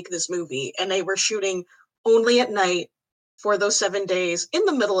to make this movie, and they were shooting only at night for those 7 days in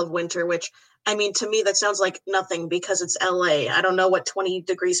the middle of winter, which, I mean, to me, that sounds like nothing because it's LA. I don't know what 20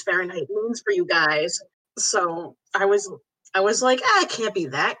 degrees Fahrenheit means for you guys. So I was like, it can't be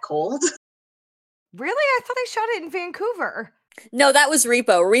that cold. Really? I thought they shot it in Vancouver. No, that was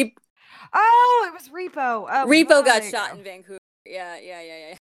Repo. Oh, it was Repo. Oh, Repo got shot in Vancouver.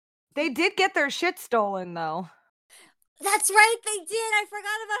 Yeah. They did get their shit stolen, though. That's right, they did. I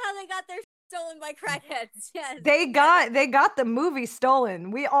forgot about how they got their stolen by crackheads. Yes. They got the movie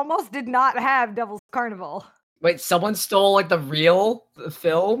stolen. We almost did not have Devil's Carnival. Wait, someone stole like the real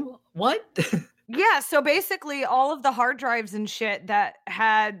film? What? Yeah, so basically all of the hard drives and shit that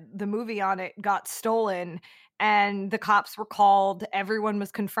had the movie on it got stolen, and the cops were called. Everyone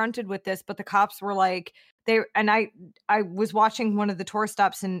was confronted with this, but the cops were like, I was watching one of the tour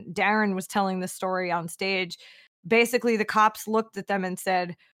stops, and Darren was telling the story on stage. Basically, the cops looked at them and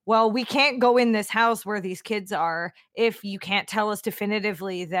said, well, we can't go in this house where these kids are if you can't tell us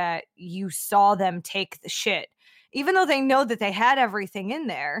definitively that you saw them take the shit, even though they know that they had everything in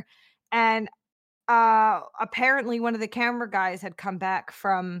there. And apparently one of the camera guys had come back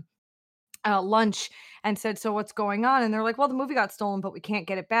from lunch and said, so what's going on? And they're like, well, the movie got stolen, but we can't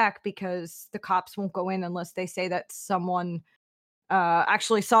get it back because the cops won't go in unless they say that someone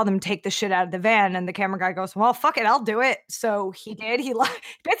actually saw them take the shit out of the van. And the camera guy goes, well, fuck it, I'll do it. So he did. He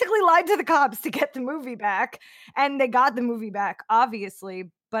basically lied to the cops to get the movie back, and they got the movie back, obviously.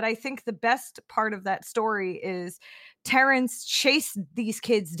 But I think the best part of that story is Terrence chased these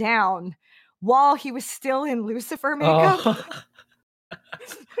kids down while he was still in Lucifer makeup. Oh.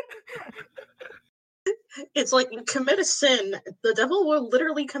 It's like you commit a sin, the devil will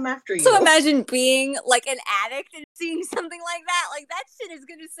literally come after you. So imagine being like an addict and seeing something like that. Like that shit is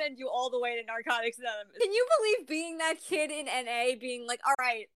gonna send you all the way to Narcotics Anonymous. Can you believe being that kid in NA being like, all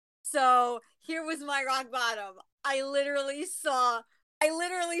right, so here was my rock bottom. I literally saw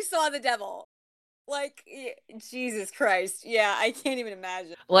the devil. Like, Jesus Christ. Yeah, I can't even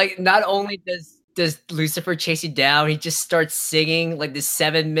imagine. Like, not only does Lucifer chase you down, he just starts singing like this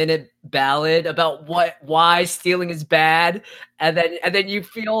 7-minute ballad about why stealing is bad, and then you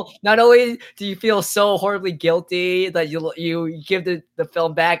feel, not only do you feel so horribly guilty that you give the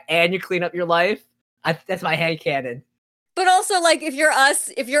film back and you clean up your life. That's my headcanon. But also, like, if you're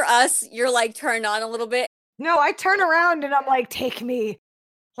us, you're like turned on a little bit. No, I turn around and I'm like, take me.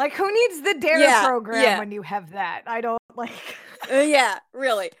 Like, who needs the DARE program when you have that? I don't like. Yeah,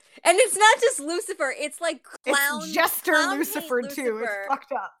 really. And it's not just Lucifer; it's like clown. It's Jester Lucifer too. It's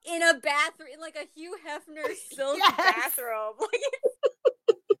fucked up. In a bathroom, in like a Hugh Hefner silk bathrobe.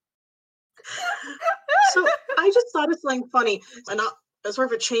 So I just thought of something funny, and not sort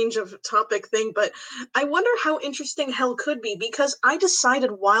of a change of topic thing, but I wonder how interesting hell could be, because I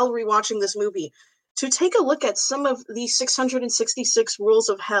decided while rewatching this movie to take a look at some of the 666 rules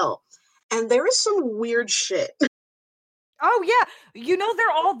of hell, and there is some weird shit. Oh yeah, you know they're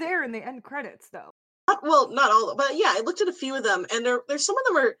all there in the end credits though. Not all, but yeah, I looked at a few of them, and there's some of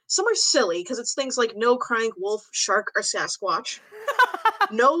them are silly, because it's things like no crying wolf, shark, or Sasquatch.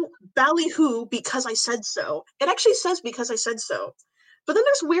 No ballyhoo because I said so. It actually says because I said so. But then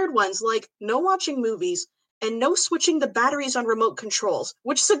there's weird ones like no watching movies and no switching the batteries on remote controls,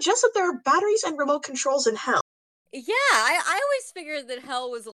 which suggests that there are batteries and remote controls in hell. Yeah, I always figured that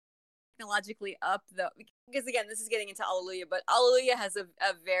hell was technologically up, though, because again, this is getting into Alleluia, but Alleluia has a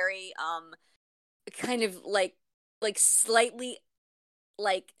very kind of like slightly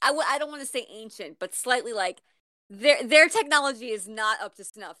like I don't want to say ancient, but slightly like their technology is not up to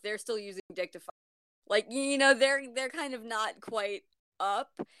snuff. They're still using dictaphone. Like, you know, they're kind of not quite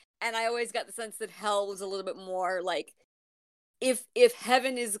up. And I always got the sense that hell was a little bit more like, if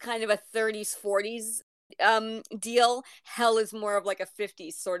heaven is kind of a 30s, 40s deal, hell is more of like a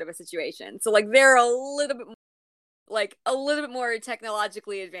 50s sort of a situation. So like they're a little bit more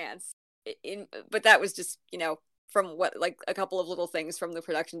technologically advanced. But that was just, you know, from what, like a couple of little things from the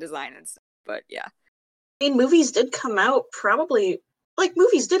production design and stuff. But yeah. I mean, movies did come out probably, like,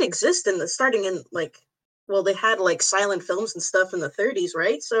 movies did exist in the starting in, like, well, they had, like, silent films and stuff in the 30s,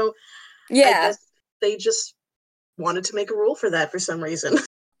 right? So, yeah, I guess they just wanted to make a rule for that for some reason.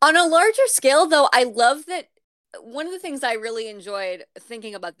 On a larger scale, though, I love that one of the things I really enjoyed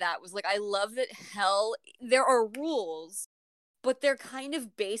thinking about that was, like, I love that hell, there are rules, but they're kind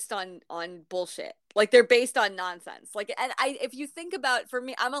of based on bullshit. Like, they're based on nonsense. Like, and if you think about, for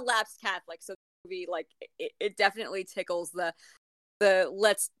me, I'm a lapsed Catholic, so movie, like it definitely tickles the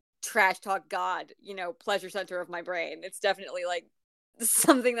let's trash talk God, you know, pleasure center of my brain. It's definitely like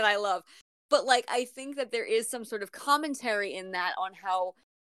something that I love. But like I think that there is some sort of commentary in that on how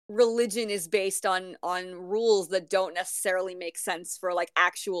religion is based on rules that don't necessarily make sense for like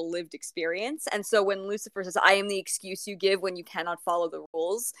actual lived experience. And so when Lucifer says, I am the excuse you give when you cannot follow the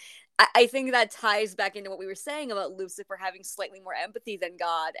rules, I think that ties back into what we were saying about Lucifer having slightly more empathy than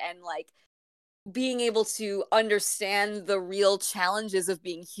God, and like being able to understand the real challenges of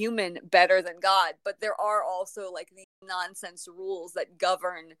being human better than God. But there are also like these nonsense rules that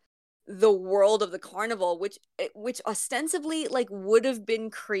govern the world of the carnival, which ostensibly like would have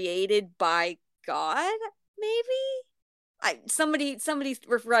been created by God, maybe. Somebody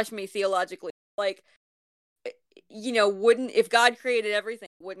refresh me theologically. Like, you know, if God created everything,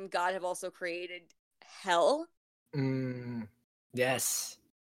 wouldn't God have also created hell? Yes.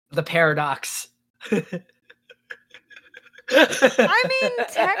 The paradox. I mean,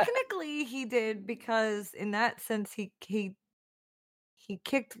 technically he did, because in that sense he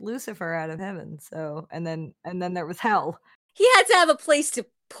kicked Lucifer out of heaven. So and then there was hell. He had to have a place to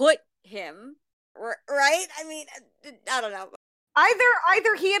put him, right? I mean, I don't know.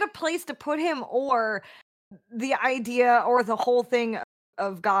 Either he had a place to put him, or the idea or the whole thing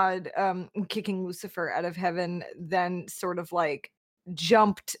of God kicking Lucifer out of heaven then sort of like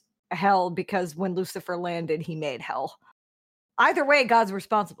jumped hell, because when Lucifer landed, he made hell. Either way, God's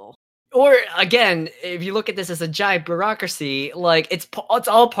responsible. Or again, if you look at this as a giant bureaucracy, like it's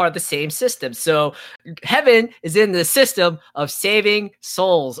all part of the same system. So heaven is in the system of saving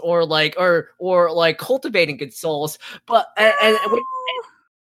souls, or like cultivating good souls. But and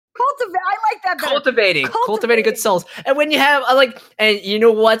I like that better. Cultivating good souls. And when you have and you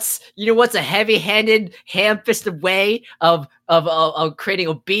know what's a heavy-handed, ham-fisted way of creating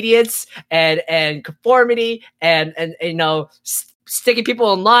obedience and conformity and sticking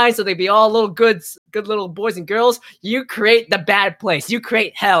people in line so they be all little good little boys and girls. You create the bad place. You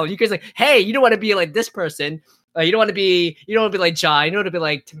create hell. You guys hey, you don't want to be like this person. You don't want to be like John. You don't want to be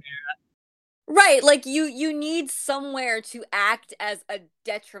like Tamara. Right, like you need somewhere to act as a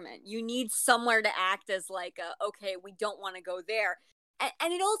detriment. You need somewhere to act as like okay, we don't want to go there.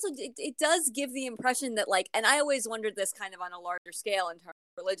 And it also it does give the impression that and I always wondered this kind of on a larger scale in terms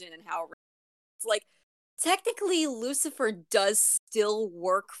of religion and how it's like technically Lucifer does still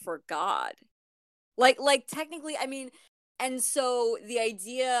work for God. Like technically, I mean. And so the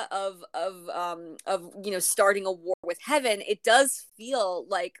idea of starting a war with heaven, it does feel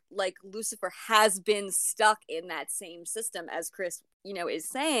like Lucifer has been stuck in that same system, as Chris is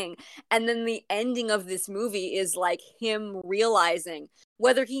saying. And then the ending of this movie is like him realizing,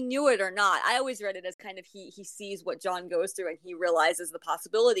 whether he knew it or not. I always read it as kind of he sees what John goes through and he realizes the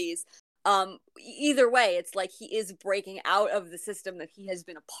possibilities. Either way, it's like he is breaking out of the system that he has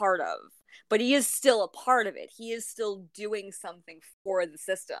been a part of, but he is still a part of it. He is still doing something for the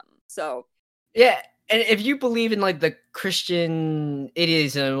system. So yeah, and if you believe in the Christian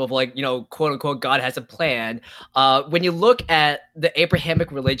idiom of quote unquote God has a plan, when you look at the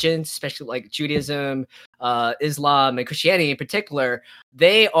Abrahamic religions, especially Judaism, Islam, and Christianity in particular,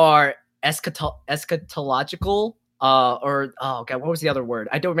 they are eschatological. Or oh god, what was the other word?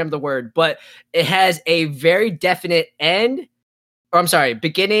 I don't remember the word, but it has a very definite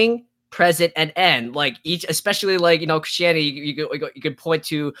beginning, present, and end. Each, especially Christianity, you could point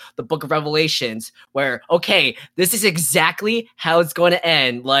to the Book of Revelations, where okay, this is exactly how it's going to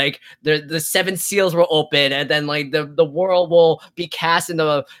end. The seven seals will open, and then the world will be cast in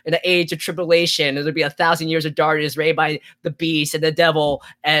the age of tribulation, and there'll be 1,000 years of darkness reigned by the beast and the devil,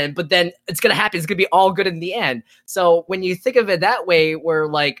 but then it's gonna happen. It's gonna be all good in the end. So when you think of it that way, where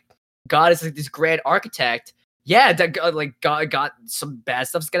God is this grand architect. Yeah, God got some bad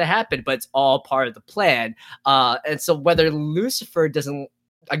stuff's gonna happen, but it's all part of the plan. And so whether Lucifer doesn't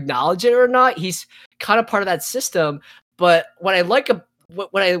acknowledge it or not, he's kind of part of that system. But what I like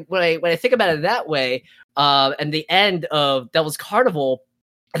when I think about it that way, and the end of Devil's Carnival,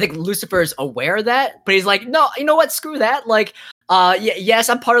 I think Lucifer's aware of that, but he's like, no, you know what? Screw that. Yes,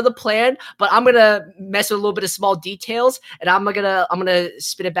 I'm part of the plan, but I'm gonna mess with a little bit of small details, and I'm gonna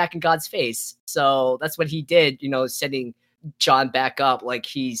spit it back in God's face. So that's what he did, setting John back up.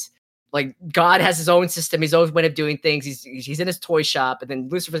 He's God has his own system, his own way of doing things. He's in his toy shop, and then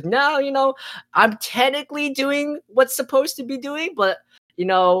Lucifer's no, I'm technically doing what's supposed to be doing, but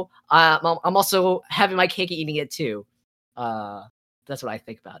I'm also having my cake and eating it too. That's what I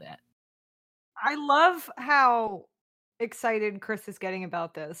think about it. I love how excited Chris is getting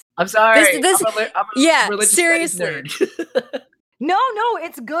about this. I'm sorry. I'm a seriously. Nerd. No,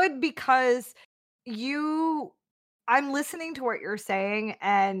 it's good because I'm listening to what you're saying,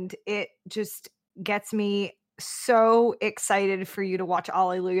 and it just gets me so excited for you to watch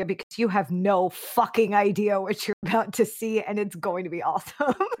Alleluia, because you have no fucking idea what you're about to see, and it's going to be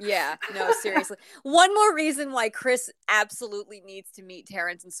awesome. Yeah, no, seriously. One more reason why Chris absolutely needs to meet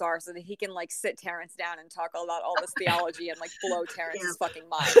Terrence and Sar, so that he can sit Terrence down and talk about all this theology and blow Terrence's fucking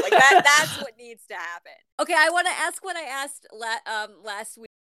mind. That's what needs to happen. Okay, I want to ask what I asked last week.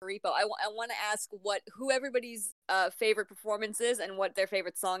 Repo. I want to ask who everybody's favorite performance is and what their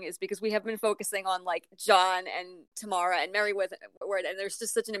favorite song is, because we have been focusing on John and Tamara and Merryweather, and there's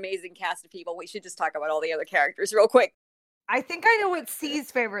just such an amazing cast of people. We should just talk about all the other characters real quick. I think I know what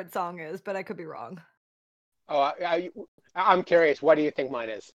C's favorite song is, but I could be wrong. Oh, I'm curious. What do you think mine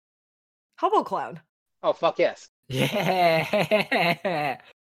is? Hobo Clown. Oh, fuck yes. Yeah.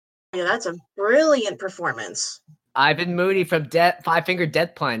 Yeah, that's a brilliant performance. Ivan Mooney from Five Finger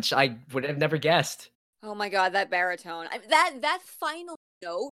Death Punch. I would have never guessed. Oh my god, that baritone. That final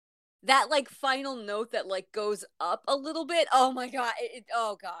note, that final note that goes up a little bit. Oh my god.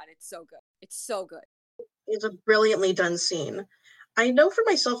 Oh god, it's so good. It's so good. It's a brilliantly done scene. I know for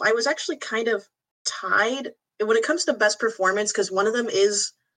myself, I was actually kind of tied when it comes to best performance, because one of them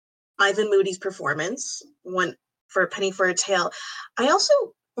is Ivan Moody's performance, one for A Penny for a Tale. I also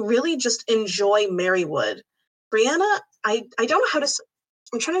really just enjoy Merrywood. Brianna, I don't know how to...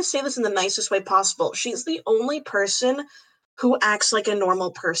 I'm trying to say this in the nicest way possible. She's the only person who acts like a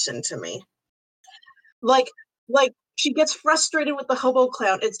normal person to me. She gets frustrated with the hobo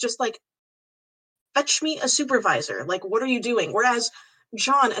clown. It's just fetch me a supervisor. What are you doing? Whereas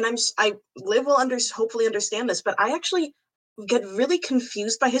John, and Liv will hopefully understand this, but I actually get really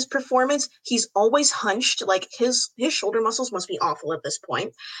confused by his performance. He's always hunched, like his shoulder muscles must be awful at this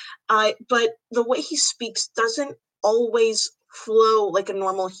point. But the way he speaks doesn't always flow like a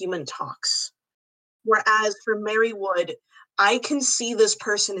normal human talks. Whereas for Mary Wood, I can see this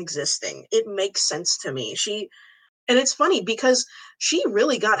person existing. It makes sense to me. And it's funny because she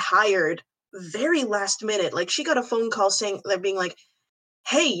really got hired very last minute. Like, she got a phone call saying, they're being like,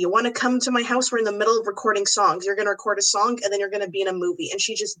 hey, you want to come to my house? We're in the middle of recording songs. You're going to record a song and then you're going to be in a movie. And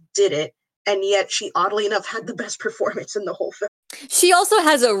she just did it. And yet she, oddly enough, had the best performance in the whole film. She also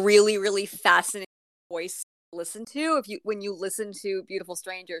has a really, really fascinating voice to listen to. When you listen to Beautiful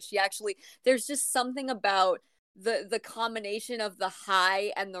Stranger, there's just something about the combination of the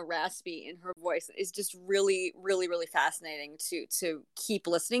high and the raspy in her voice is just really, really, really fascinating to keep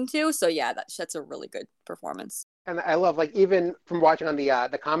listening to. So yeah, that's a really good performance. And I love, like, even from watching on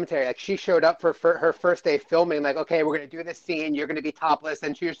the commentary, like, she showed up for her first day filming, like, okay, we're going to do this scene, you're going to be topless,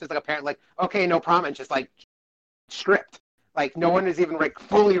 and she was just like, apparently, like, okay, no problem, and just, like, stripped. Like, no one is even, like,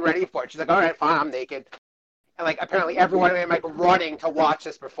 fully ready for it. She's like, all right, fine, I'm naked. And, like, apparently everyone was, like, running to watch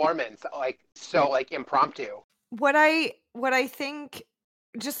this performance, like, so, like, impromptu. What I think,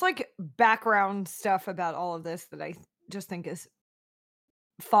 just, like, background stuff about all of this that I just think is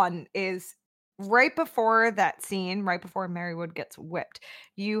fun is, right before that scene, right before Mary Wood gets whipped,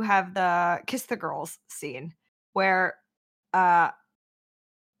 you have the Kiss the Girls scene where in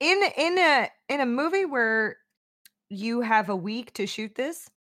a movie where you have a week to shoot this,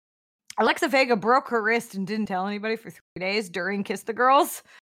 Alexa Vega broke her wrist and didn't tell anybody for 3 days during Kiss the Girls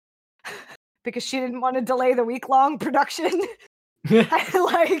because she didn't want to delay the week-long production.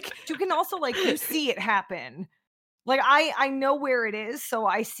 Like, you can also, like, you see it happen. Like, I know where it is, so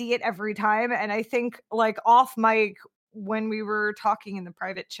I see it every time. And I think, like, off mic, when we were talking in the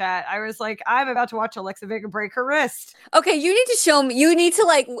private chat, I was like, I'm about to watch Alexa Vega break her wrist. Okay, you need to show me. You need to,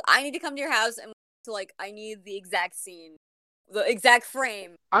 like, I need to come to your house and, like, I need the exact scene, the exact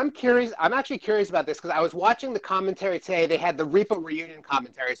frame. I'm curious. I'm actually curious about this because I was watching the commentary today. They had the Repo reunion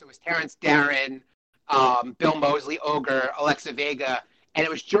commentary. So it was Terrence Darren, Bill Moseley, Ogre, Alexa Vega. And it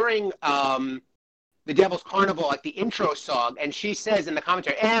was during The Devil's Carnival, like the intro song, and she says in the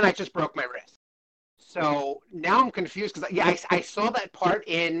commentary, and I just broke my wrist. So now I'm confused because, yeah, I saw that part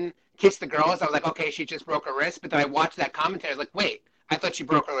in Kiss the Girls. I was like, okay, she just broke her wrist. But then I watched that commentary. I was like, wait, I thought she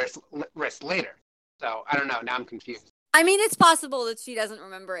broke her wrist later. So I don't know. Now I'm confused. I mean, it's possible that she doesn't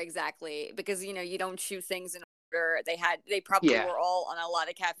remember exactly because, you know, you don't shoot things in order. They probably were all on a lot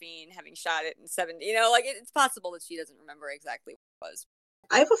of caffeine, having shot it in 70. You know, like, it's possible that she doesn't remember exactly what it was.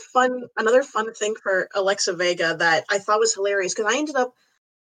 I have another fun thing for Alexa Vega that I thought was hilarious because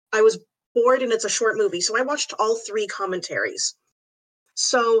I was bored and it's a short movie, so I watched all 3 commentaries.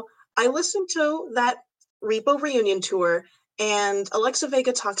 So I listened to that Repo reunion tour, and Alexa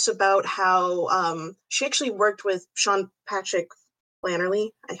Vega talks about how she actually worked with Sean Patrick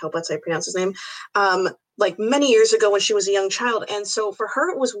Flanery, I hope that's how you pronounce his name, like many years ago when she was a young child. And so for her,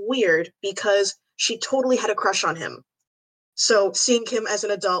 it was weird because she totally had a crush on him. So seeing him as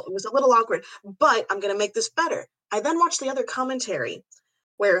an adult, it was a little awkward, but I'm going to make this better. I then watched the other commentary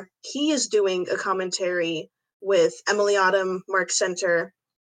where he is doing a commentary with Emily Autumn, Mark Center,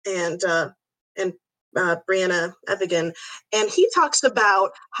 and Brianna Evigan. And he talks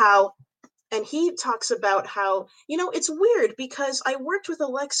about how, you know, it's weird because I worked with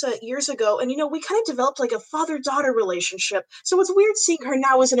Alexa years ago and, you know, we kind of developed like a father-daughter relationship. So it's weird seeing her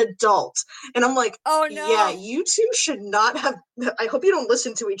now as an adult. And I'm like, oh no, yeah, you two should not have, I hope you don't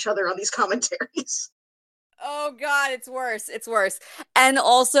listen to each other on these commentaries. Oh God, it's worse. It's worse. And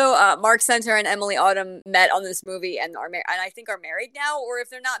also, Mark Center and Emily Autumn met on this movie and and I think are married now, or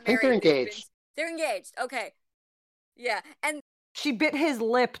if they're not married, they're engaged. They're engaged. Okay. Yeah. And she bit his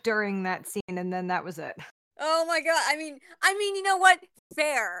lip during that scene, and then that was it. Oh my God. I mean, you know what?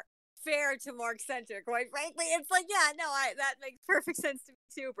 Fair to Mark Center, quite frankly. It's like, yeah, no, that makes perfect sense to me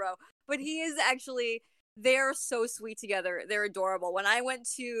too, bro. But he is actually, they're so sweet together. They're adorable. When I went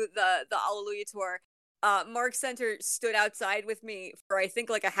to the Alleluia tour, Mark Center stood outside with me for I think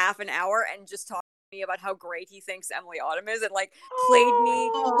like a half an hour and just talked to me about how great he thinks Emily Autumn is, and like played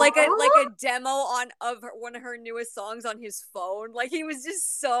me like a demo of one of her newest songs on his phone. Like, he was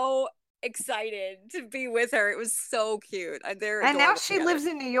just so excited to be with her. It was so cute. And now she lives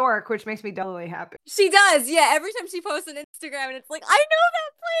in New York, which makes me doubly happy. She does, yeah. Every time she posts on Instagram, and it's like, I know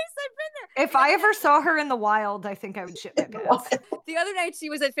that place. I've been there. If I ever saw her in the wild, I think I would shit my pants. The other night she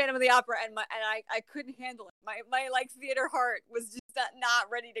was at Phantom of the Opera, and I couldn't handle it. My like theater heart was just not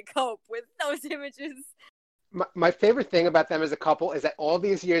ready to cope with those images. My favorite thing about them as a couple is that all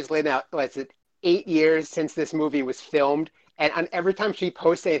these years later, now, it's 8 years since this movie was filmed, and every time she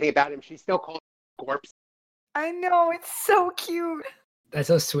posts anything about him, she still calls him Scorps. I know, it's so cute. That's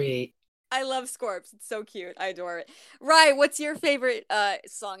so sweet. I love Scorps. It's so cute. I adore it. Rye, what's your favorite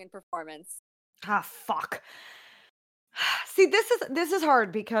song and performance? Ah, fuck. See, this is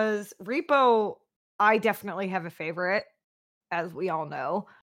hard because Repo, I definitely have a favorite, as we all know.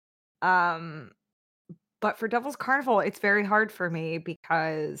 But for Devil's Carnival, it's very hard for me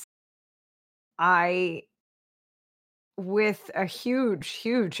because I, with a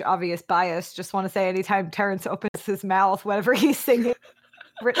huge obvious bias, just want to say anytime Terrence opens his mouth, whatever he's singing,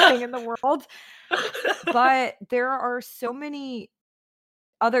 favorite thing in the world. But there are so many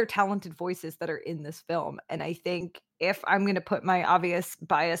other talented voices that are in this film, and I think if I'm going to put my obvious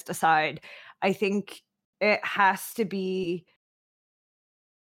bias aside, I think it has to be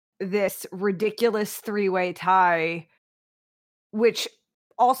this ridiculous three-way tie, which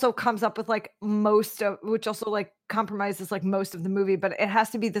also comes up with like which also like compromises like most of the movie, but it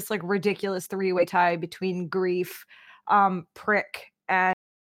has to be this like ridiculous three-way tie between Grief, Prick, and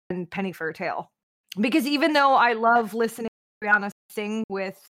Penny Fairtail. Because even though I love listening to Brianna sing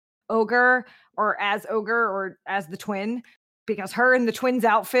with Ogre or as the twin, because her in the twins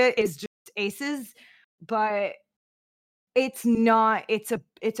outfit is just aces, but it's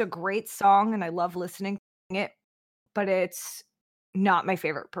a great song and I love listening to it, but it's not my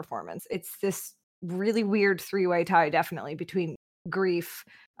favorite performance. It's this really weird three-way tie, definitely, between Grief,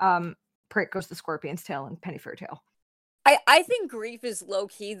 Prick Goes the Scorpion's Tail, and Penny Fairtail. I think Grief is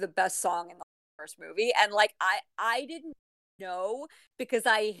low-key the best song in the first movie, and like I didn't know because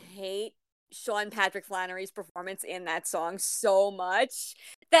I hate Sean Patrick Flannery's performance in that song so much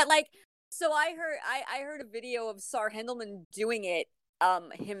that like so I heard a video of Sar Hendelman doing it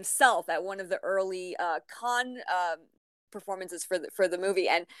himself at one of the early con performances for the movie,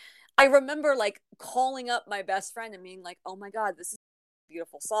 and I remember like calling up my best friend and being like, "Oh my god, this is a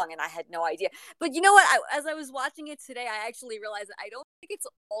beautiful song," and I had no idea. But you know what? As I was watching it today, I actually realized that I don't think it's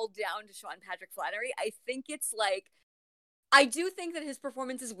all down to Sean Patrick Flannery. I think it's like I do think that his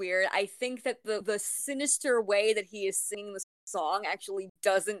performance is weird. I think that the sinister way that he is singing the song actually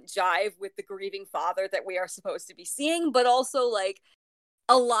doesn't jive with the grieving father that we are supposed to be seeing, but also like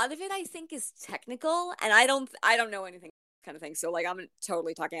a lot of it I think is technical, and I don't know anything kind of thing. So like I'm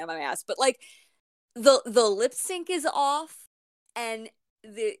totally talking out of my ass, but like the lip sync is off and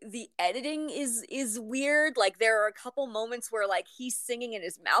the editing is weird. Like there are a couple moments where like he's singing and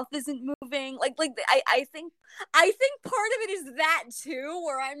his mouth isn't moving. Like I think part of it is that too,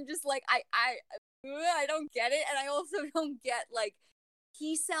 where I'm just like I don't get it, and I also don't get like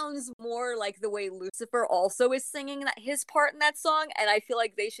he sounds more like the way Lucifer also is singing his part in that song, and I feel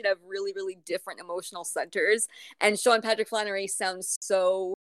like they should have really, really different emotional centers. And Sean Patrick Flannery sounds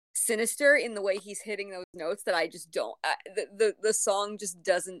so sinister in the way he's hitting those notes that I just don't. The song just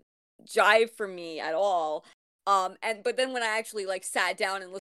doesn't jive for me at all. But then when I actually like sat down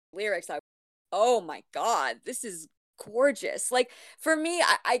and listened to the lyrics, I was, oh my god, this is gorgeous. Like for me,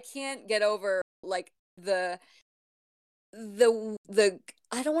 I can't get over like the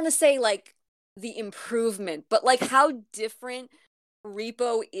I don't want to say like the improvement, but like how different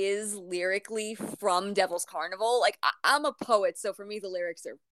Repo is lyrically from Devil's Carnival. Like I'm a poet, so for me the lyrics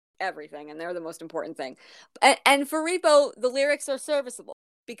are everything and they're the most important thing. And for Repo, the lyrics are serviceable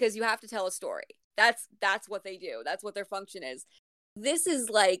because you have to tell a story. That's what they do. That's what their function is. This is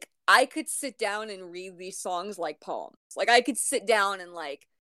like I could sit down and read these songs like poems. Like I could sit down and like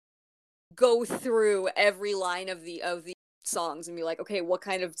go through every line of the songs and be like, okay, what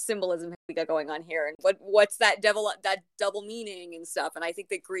kind of symbolism have we got going on here, and what's that double meaning and stuff. And I think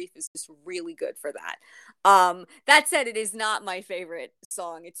that Grief is just really good for that. That said, it is not my favorite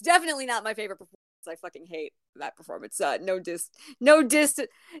song. It's definitely not my favorite performance. I fucking hate that performance. No diss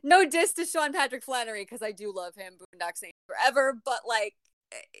to Sean Patrick Flannery, because I do love him. Boondock Saints forever, but like,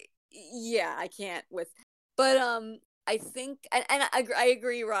 yeah, I can't with. But I think, and I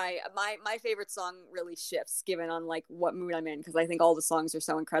agree, Rye. My favorite song really shifts given on like what mood I'm in, because I think all the songs are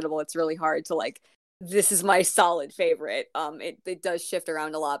so incredible. It's really hard to like, this is my solid favorite. It does shift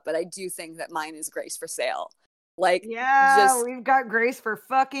around a lot, but I do think that mine is Grace for Sale. Like, yeah, we've got Grace for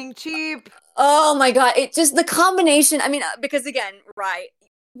fucking cheap. Oh my god, it just the combination. I mean, because again, Rye,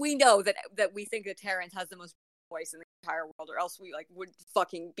 we know that we think that Terrence has the most voice in the entire world, or else we like would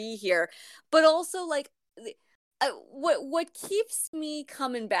fucking be here. But also like. What keeps me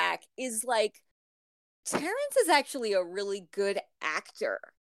coming back is like Terrence is actually a really good actor,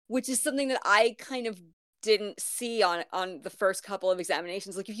 which is something that I kind of didn't see on the first couple of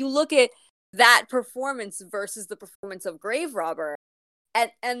examinations. Like if you look at that performance versus the performance of Grave Robber,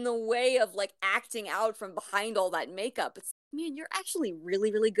 and the way of like acting out from behind all that makeup, it's, man, you're actually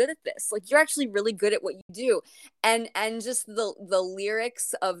really, really good at this. Like, you're actually really good at what you do. And just the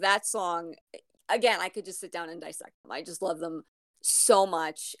lyrics of that song, again, I could just sit down and dissect them. I just love them so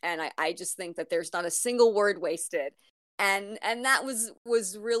much. And I just think that there's not a single word wasted. And that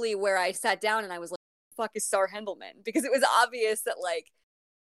was really where I sat down and I was like, fuck is Sar Hendelman? Because it was obvious that like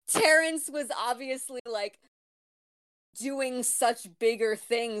Terrence was obviously like doing such bigger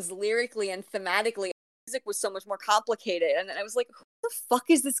things lyrically and thematically. Music was so much more complicated, and I was like, who the fuck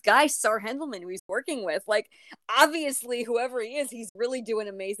is this guy Sar Hendelman who he's working with? Like, obviously whoever he is, he's really doing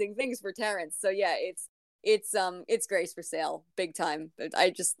amazing things for Terrence. So yeah, it's Grace for Sale, big time.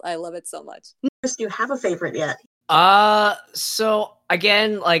 I love it so much. Do you have a favorite yet? So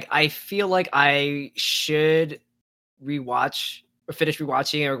again, like, I feel like I should finish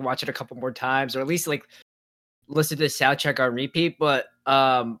rewatching or watch it a couple more times, or at least like listen to the soundtrack on repeat. But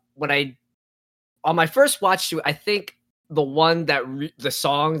when on my first watch through, I think the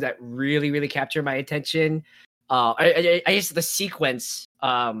song that really captured my attention, I guess the sequence.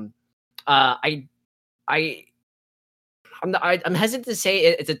 I'm hesitant to say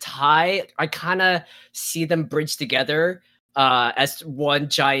it's a tie. I kind of see them bridge together as one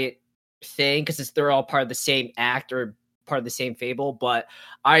giant thing because they're all part of the same act or part of the same fable. But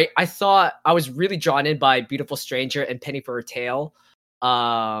I thought I was really drawn in by Beautiful Stranger and Penny for Her Tale.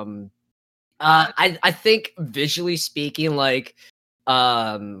 I think visually speaking, like,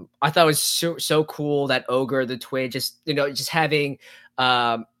 I thought it was so cool that Ogre the twin just having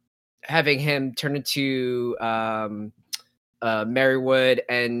him turn into Merrywood,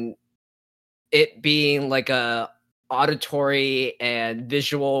 and it being like a auditory and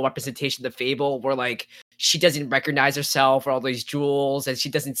visual representation of the fable where like she doesn't recognize herself for all these jewels and she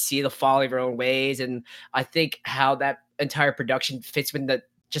doesn't see the folly of her own ways. And I think how that entire production fits with the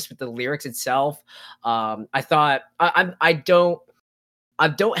lyrics itself. I thought I don't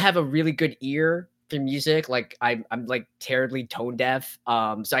have a really good ear for music. Like I'm like terribly tone deaf.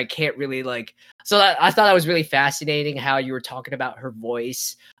 So I can't really like, I thought that was really fascinating how you were talking about her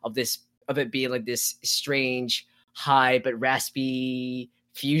voice of it being like this strange high but raspy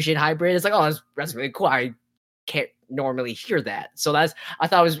fusion hybrid. It's like, oh, that's really cool. I can't normally hear that. So I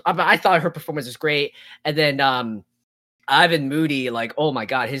thought her performance was great. And then Ivan Moody, like, oh my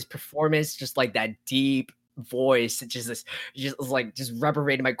god, his performance, just like that deep voice, just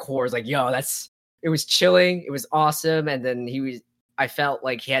reverberating my core. Like, yo, it was chilling. It was awesome. And then I felt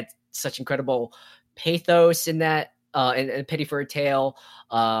like he had such incredible pathos in that, and Penny for a Tale.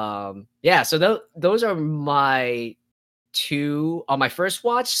 Yeah, so those are my two on my first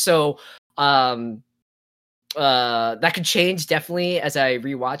watch. So that could change definitely as I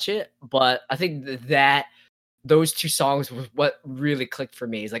rewatch it. But I think that those two songs was what really clicked for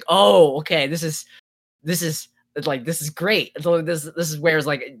me. It's like, oh, okay, this is great. So this is where it's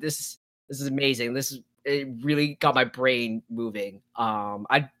like this is amazing. It really got my brain moving.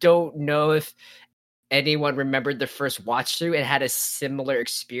 I don't know if anyone remembered the first watch through and had a similar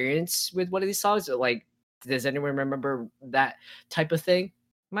experience with one of these songs. Like, does anyone remember that type of thing?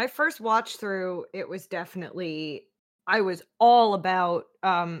 My first watch through, it was definitely, I was all about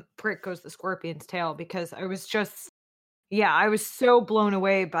Prick Goes the Scorpion's Tail, because I was so blown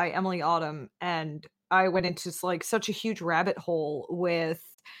away by Emily Autumn, and I went into like such a huge rabbit hole with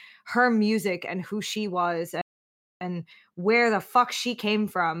her music and who she was and where the fuck she came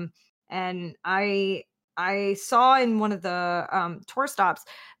from. And I saw in one of the tour stops,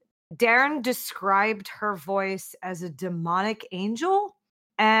 Darren described her voice as a demonic angel,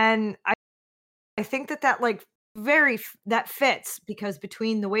 and I think that like that fits, because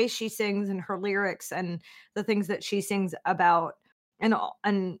between the way she sings and her lyrics and the things that she sings about and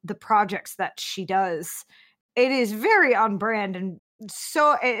the projects that she does, it is very on brand, and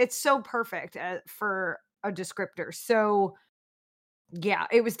so it's so perfect for a descriptor. So yeah,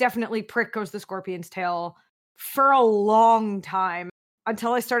 it was definitely Prick Goes the Scorpion's Tail for a long time,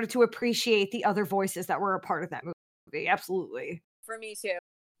 until I started to appreciate the other voices that were a part of that movie. Absolutely. For me too.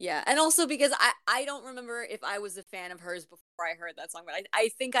 Yeah, and also because I don't remember if I was a fan of hers before I heard that song, but I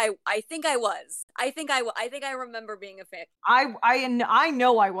think I was. I think I remember being a fan. I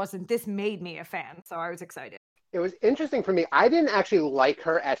know I wasn't. This made me a fan, so I was excited. It was interesting for me. I didn't actually like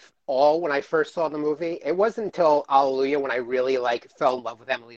her at all when I first saw the movie. It wasn't until Hallelujah when I really fell in love with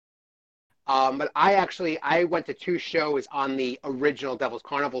Emily. But I went to 2 shows on the original Devil's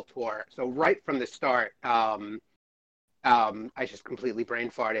Carnival tour. So right from the start, I just completely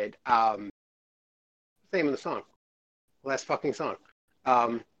brain farted. Name of the song. Last fucking song.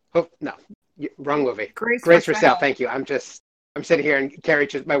 No, wrong movie. Grace for Sale. Thank you. I'm just I'm sitting here and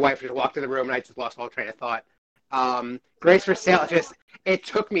my wife just walked in the room and I just lost all train of thought. Grace for Sale, it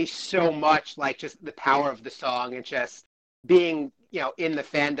took me so much, like just the power of the song and just being, in the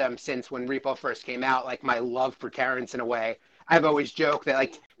fandom since when Repo first came out, like my love for Terrence in a way. I've always joked that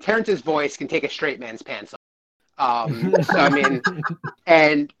like Terrence's voice can take a straight man's pants off. So I mean,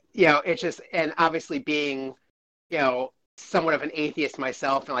 and it's just, and obviously being, somewhat of an atheist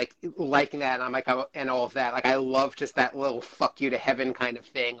myself and like liking that, and I'm like, and all of that, like I love just that little "fuck you to heaven" kind of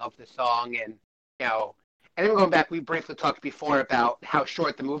thing of the song, and and then going back, we briefly talked before about how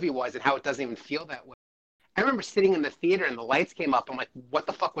short the movie was and how it doesn't even feel that way. I remember sitting in the theater and the lights came up. I'm like, what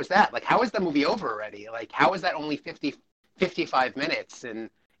the fuck was that? Like, how is the movie over already? Like, how is that only 55 minutes? And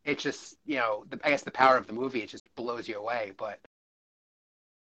it's just, I guess the power of the movie, it just blows you away. But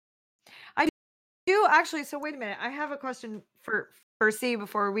I do actually. So wait a minute. I have a question for C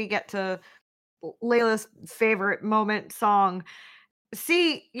before we get to Layla's favorite moment song.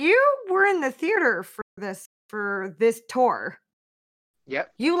 See, you were in the theater for this tour.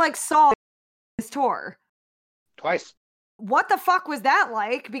 Yep. You like saw this tour twice. What the fuck was that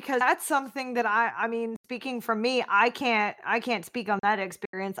like? Because that's something that I mean, speaking from me, I can't speak on that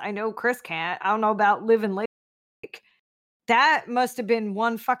experience. I know Chris can't. I don't know about living Lake. That must have been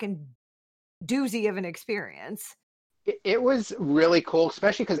one fucking doozy of an experience. It was really cool,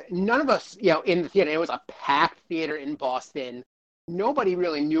 especially because none of us, in the theater, it was a packed theater in Boston. Nobody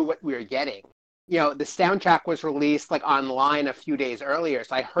really knew what we were getting. The soundtrack was released like online a few days earlier,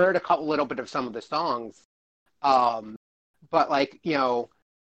 so I heard a little bit of some of the songs. But like,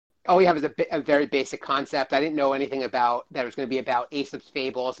 all we have is a very basic concept. I didn't know anything about that it was going to be about Aesop's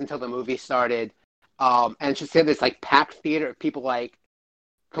Fables until the movie started. And it's just this like packed theater of people like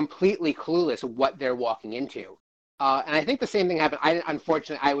completely clueless of what they're walking into. And I think the same thing happened.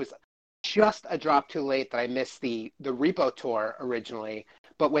 Unfortunately, I was just a drop too late that I missed the Repo tour originally.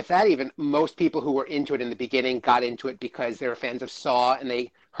 But with that, even most people who were into it in the beginning got into it because they were fans of Saw and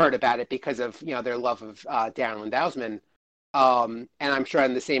they heard about it because of their love of Darren Lynn Bousman. And I'm sure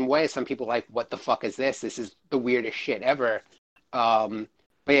in the same way, some people like, what the fuck is this? This is the weirdest shit ever. But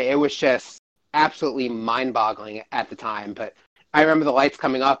yeah, it was just absolutely mind-boggling at the time. But I remember the lights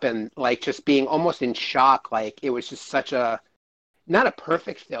coming up and like just being almost in shock. Like it was just such not a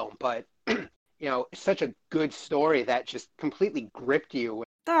perfect film, but such a good story that just completely gripped you.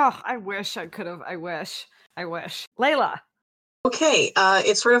 Oh, I wish I could have. I wish. Layla. Okay,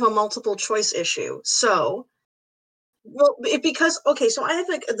 it's sort of a multiple choice issue. So, so I have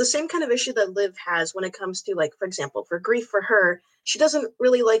like the same kind of issue that Liv has when it comes to, like, for example, for Grief for her, she doesn't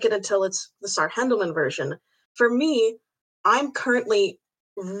really like it until it's the Sar Handelman version. For me, I'm currently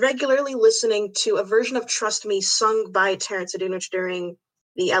regularly listening to a version of Trust Me sung by Terrence Adunich during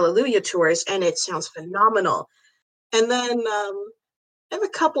the Alleluia tours, and it sounds phenomenal. And then I have a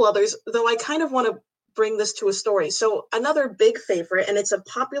couple others, though I kind of want to bring this to a story. So another big favorite, and it's a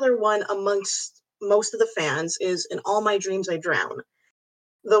popular one amongst most of the fans, is In All My Dreams I Drown.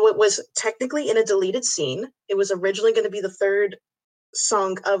 Though it was technically in a deleted scene, it was originally going to be the third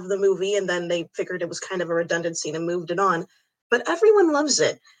song of the movie, and then they figured it was kind of a redundant scene and moved it on. But everyone loves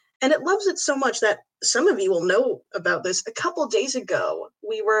it. And it loves it so much that some of you will know about this. A couple days ago,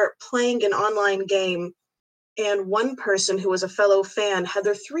 we were playing an online game, and one person who was a fellow fan had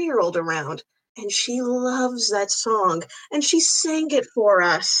their 3-year-old around, and she loves that song, and she sang it for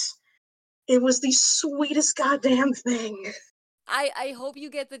us. It was the sweetest goddamn thing. I hope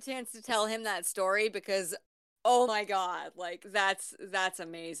you get the chance to tell him that story because, oh my god, like that's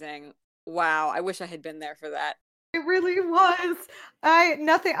amazing. Wow, I wish I had been there for that. It really was.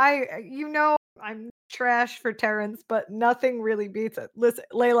 I'm trash for Terrence, but nothing really beats it. Listen,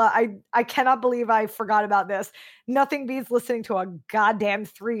 Layla, I cannot believe I forgot about this. Nothing beats listening to a goddamn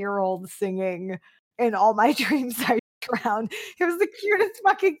 3-year-old singing In All My Dreams I Drown. It was the cutest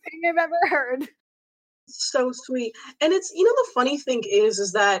fucking thing I've ever heard. So sweet. And it's, the funny thing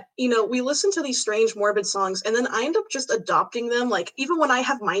is that, we listen to these strange, morbid songs, and then I end up just adopting them. Like, even when I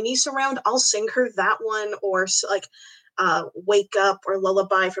have my niece around, I'll sing her that one, or like Wake Up or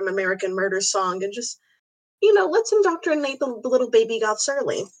Lullaby from American Murder Song, and just, let's indoctrinate the little baby goths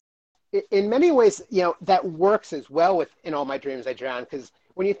early. In many ways, that works as well with In All My Dreams I Drown, because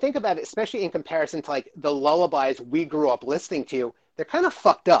when you think about it, especially in comparison to like the lullabies we grew up listening to, they're kind of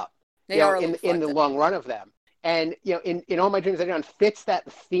fucked up. They are in the long run of them. And, in All My Dreams I Drown fits that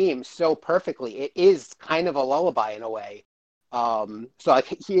theme so perfectly. It is kind of a lullaby in a way. So like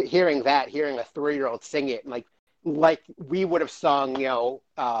hearing a 3-year-old sing it, like we would have sung,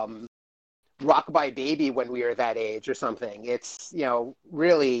 Rockabye Baby when we were that age or something. It's,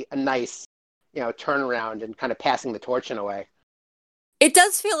 really a nice, turnaround and kind of passing the torch in a way. It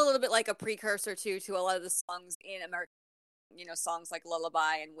does feel a little bit like a precursor to a lot of the songs in American, songs like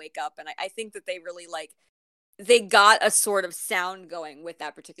Lullaby and Wake Up. And I think that they really they got a sort of sound going with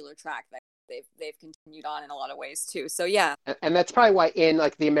that particular track that they've continued on in a lot of ways too. So yeah. And that's probably why in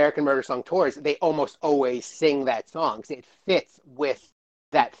like the American Murder Song tours, they almost always sing that song. So it fits with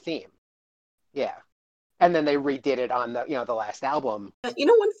that theme. Yeah. And then they redid it on the last album. One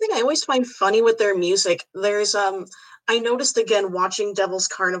thing I always find funny with their music, there's I noticed again watching Devil's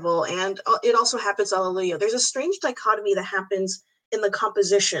Carnival, and it also happens Hallelujah. There's a strange dichotomy that happens in the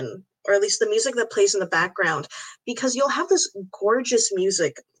composition, or at least the music that plays in the background, because you'll have this gorgeous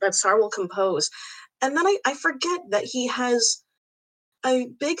music that Sar will compose, and then I forget that he has a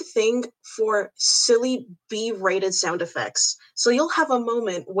big thing for silly B-rated sound effects. So you'll have a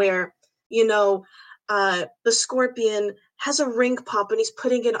moment where, the scorpion has a ring pop and he's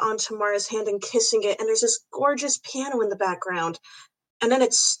putting it on Tamara's hand and kissing it, and there's this gorgeous piano in the background, and then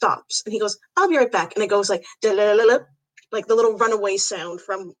it stops and he goes, "I'll be right back," and it goes like like the little runaway sound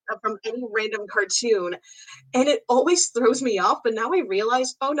from any random cartoon, and it always throws me off. But now I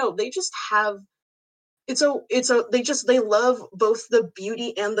realize, oh no, they just have they love both the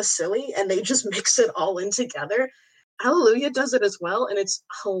beauty and the silly, and they just mix it all in together. Hallelujah does it as well, and it's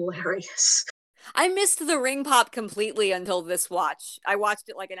hilarious. I missed the ring pop completely until this watch. I watched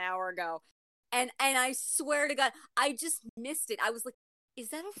it like an hour ago, and I swear to God, I just missed it. I was like, "Is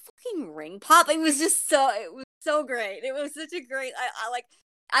that a fucking ring pop?" It was so great. It was such a great.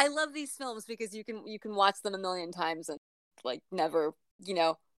 I love these films because you can watch them a million times and like never,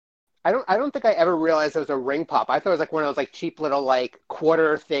 I don't think I ever realized it was a ring pop. I thought it was like one of those like cheap little like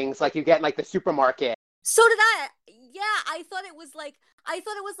quarter things like you get in like the supermarket. So did I. Yeah, I thought it was like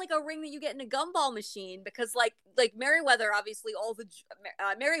a ring that you get in a gumball machine, because like Merryweather, obviously all the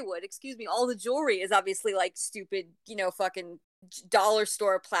Merrywood, all the jewelry is obviously like stupid, fucking dollar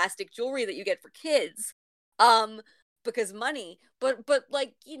store plastic jewelry that you get for kids, because money. But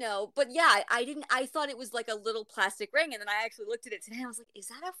yeah, I thought it was like a little plastic ring, and then I actually looked at it today and I was like, is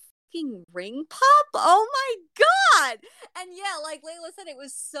that a fucking ring pop? Oh my God! And yeah, like Layla said, it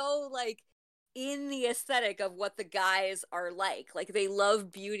was so like in the aesthetic of what the guys are like they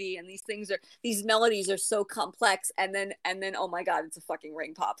love beauty, and these melodies are so complex, and then oh my God, it's a fucking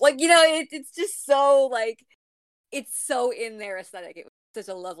ring pop, it's just so like it's so in their aesthetic. It was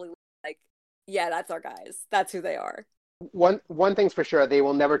such a lovely yeah, that's our guys, that's who they are. One thing's for sure, they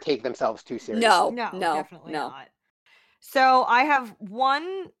will never take themselves too seriously. No, definitely not. So I have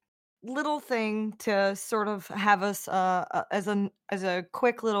one little thing to sort of have us as a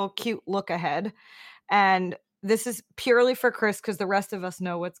quick little cute look ahead, and this is purely for Chris because the rest of us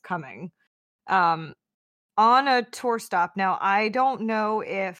know what's coming. On a tour stop. Now, I don't know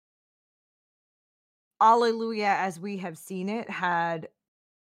if Hallelujah as we have seen it had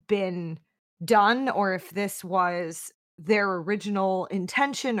been done, or if this was their original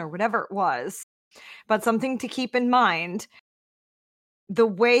intention or whatever it was, but something to keep in mind. The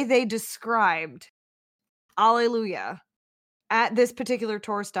way they described Hallelujah at this particular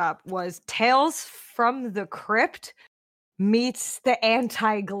tour stop was Tales from the Crypt meets the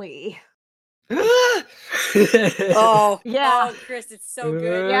anti-Glee. Oh yeah. Oh, Chris, it's so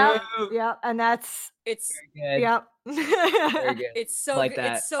good. Yeah, and that's it's good. Yep. Very good. It's so like good.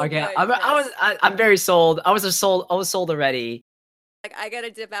 that. It's so okay, good. I'm very sold. I was sold already. Like, I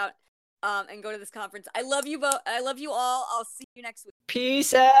gotta dip out and go to this conference. I love you both. I love you all. I'll see you next week.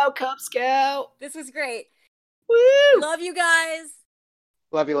 Peace out, Cub Scout. This was great. Woo! Love you guys.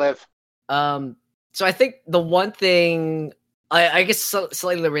 Love you, Liv. So I think the one thing I guess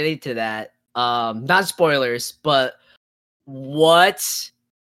slightly related to that, not spoilers, but what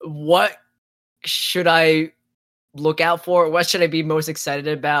should I look out for? What should I be most excited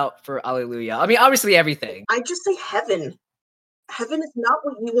about for Hallelujah? I mean, obviously everything. I just say heaven. Heaven is not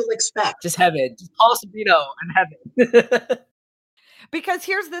what you will expect. Just heaven. Just Paul Sabino and heaven. Because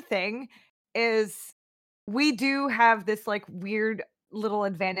here's the thing is we do have this like weird little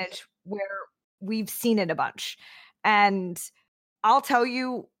advantage where we've seen it a bunch. And I'll tell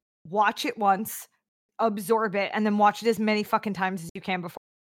you, watch it once, absorb it, and then watch it as many fucking times as you can before.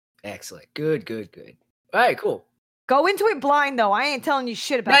 Excellent. Good. All right, cool. Go into it blind though. I ain't telling you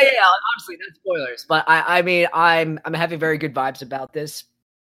shit about it. Yeah, obviously not spoilers, but I mean I'm having very good vibes about this.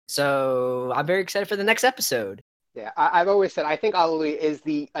 So I'm very excited for the next episode. Yeah, I've always said I think Hallelujah is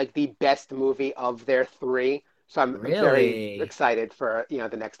the best movie of their three. So I'm very excited for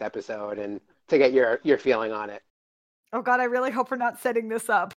the next episode and to get your feeling on it. Oh God, I really hope we're not setting this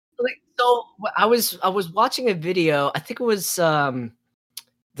up. So I was watching a video. I think it was the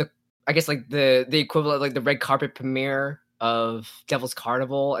equivalent, like the red carpet premiere of Devil's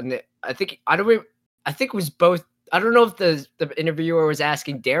Carnival, and I think it was both. I don't know if the interviewer was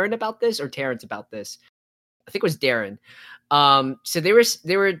asking Darren about this or Terrence about this. I think it was Darren. So they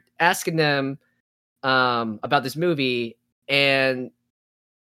were asking them about this movie, and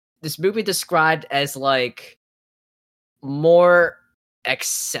this movie described as like more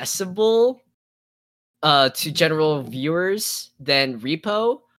accessible to general viewers than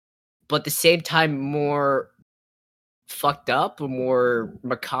Repo, but at the same time more fucked up or more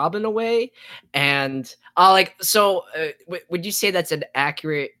macabre in a way. And would you say that's an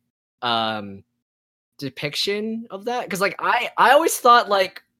accurate depiction of that? Because like I always thought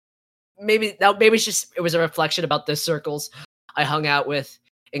like maybe it was a reflection about the circles I hung out with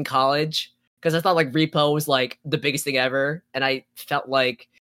in college, because I thought like Repo was like the biggest thing ever, and I felt like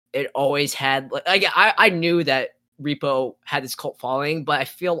it always had like I knew that Repo had this cult following, but I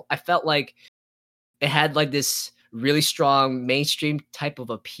felt like it had like this really strong mainstream type of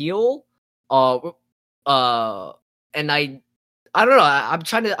appeal. And I don't know. I'm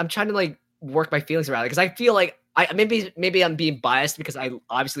trying to like work my feelings around it, because I feel like maybe I'm being biased because I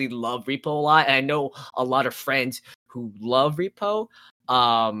obviously love Repo a lot, and I know a lot of friends who love Repo.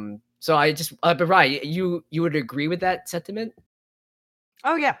 So I just, but Ryan, you would agree with that sentiment?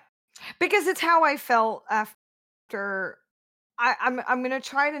 Oh yeah, because it's how I felt after. I'm gonna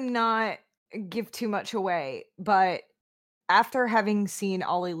try to not give too much away, but after having seen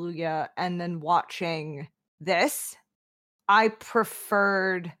Alleluia and then watching this, I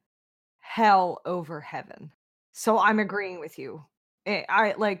preferred hell over heaven. So I'm agreeing with you.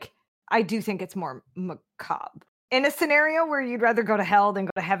 I do think it's more macabre. In a scenario where you'd rather go to hell than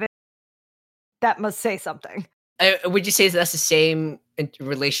go to heaven, that must say something. Would you say that's the same in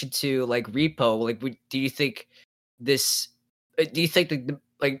relation to like Repo? Like, do you think this? Do you think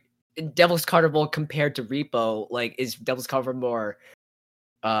like Devil's Carnival compared to Repo, like is Devil's Carnival more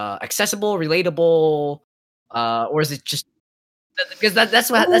accessible, relatable, or is it just because that's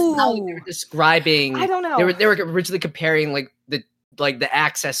how they were describing? I don't know. They were originally comparing like the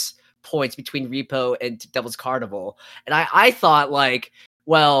access points between Repo and Devil's Carnival, and I thought like,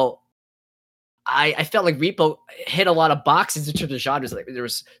 well, I felt like Repo hit a lot of boxes in terms of genres. Like there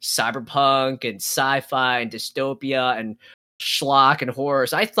was cyberpunk and sci-fi and dystopia and schlock and horror.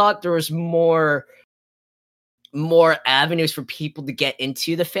 So I thought there was more avenues for people to get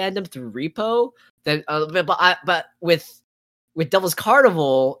into the fandom through Repo. But with Devil's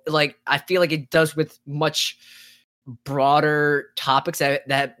Carnival, like I feel like it does with much broader topics that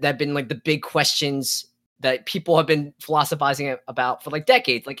have been like the big questions that people have been philosophizing about for like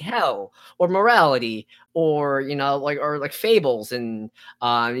decades, like hell or morality, or like fables and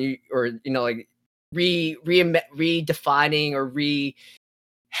like redefining or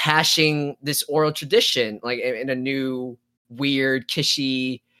rehashing this oral tradition, like in a new, weird,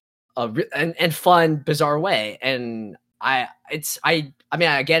 kishy, and fun, bizarre way. And I still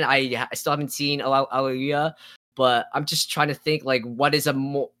haven't seen Alleluia, but I'm just trying to think like what is a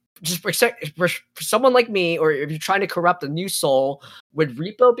more just for someone like me, or if you're trying to corrupt a new soul, would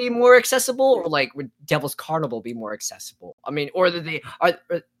Repo be more accessible, or like would Devil's Carnival be more accessible? I mean, or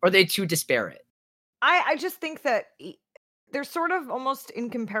are they too disparate? I just think that they're sort of almost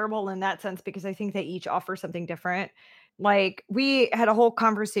incomparable in that sense, because I think they each offer something different. Like we had a whole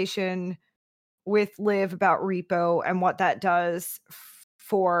conversation with Liv about Repo and what that does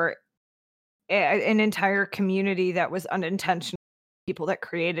for an entire community that was unintentional, people that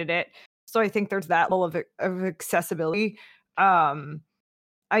created it. So I think there's that level of accessibility. I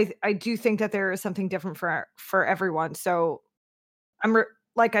do think that there is something different for everyone. So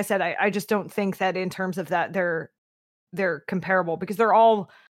like I said, I just don't think that in terms of that they're comparable, because they're all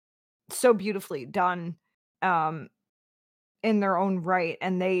so beautifully done in their own right,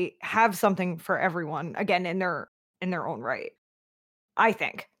 and they have something for everyone, again, in their own right, I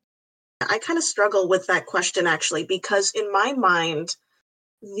think. I kind of struggle with that question, actually, because in my mind,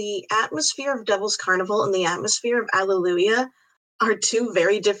 the atmosphere of Devil's Carnival and the atmosphere of Alleluia are two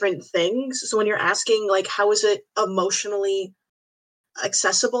very different things. So when you're asking, like, how is it emotionally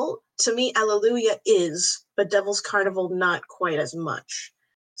accessible? To me, Alleluia is, but Devil's Carnival not quite as much.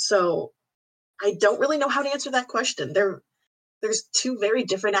 So I don't really know how to answer that question. There's two very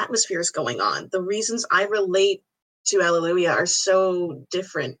different atmospheres going on. The reasons I relate to Alleluia are so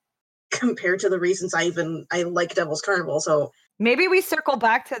different compared to the reasons I like Devil's Carnival. So maybe we circle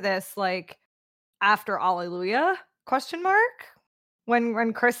back to this like after Alleluia ?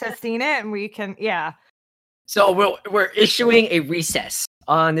 When Chris has seen it, and we can, yeah. So we're issuing a recess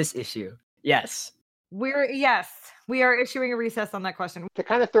on this issue. Yes. We We are issuing a recess on that question. To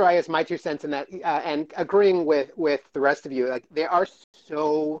kind of throw, I guess, my 2 cents in that, and agreeing with the rest of you, like they are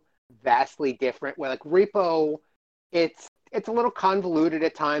so vastly different. Where like Repo, it's a little convoluted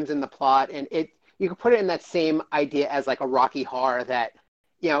at times in the plot, and you can put it in that same idea as like a Rocky Horror, that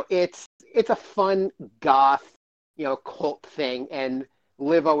it's a fun goth cult thing. And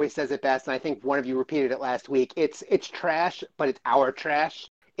Liv always says it best, and I think one of you repeated it last week. It's trash, but it's our trash.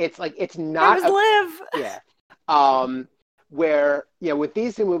 It's like it's not. It was Liv. Yeah. Where with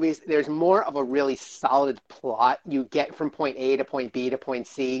these two movies, there's more of a really solid plot. You get from point A to point B to point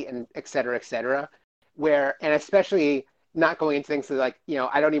C, and et cetera, et cetera. And especially not going into things like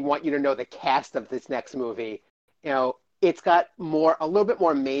I don't even want you to know the cast of this next movie. It's got a little bit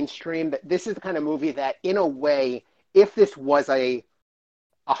more mainstream. But this is the kind of movie that, in a way, if this was a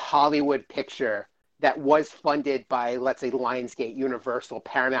Hollywood picture that was funded by, let's say, Lionsgate, Universal,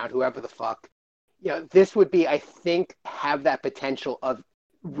 Paramount, whoever the fuck, this would be, I think, have that potential of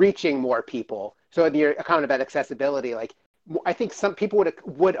reaching more people. So in your comment about accessibility, like I think some people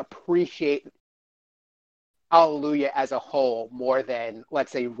would appreciate Hallelujah as a whole more than,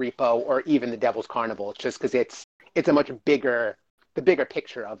 let's say, Repo or even The Devil's Carnival, just because it's a much bigger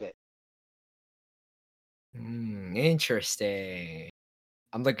picture of it. Interesting.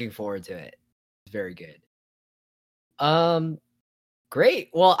 I'm looking forward to it. It's very good.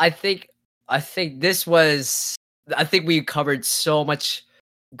 Great. Well, I think we covered so much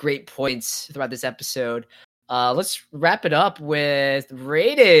great points throughout this episode. Let's wrap it up with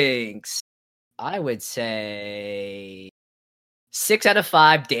ratings. I would say 6 out of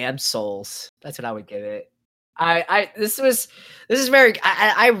 5 damn souls. That's what I would give it. This is very,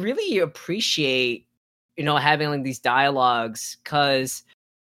 I really appreciate, having like these dialogues, because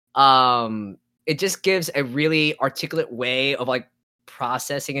it just gives a really articulate way of like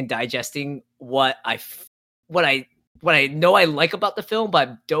processing and digesting what I know I like about the film, but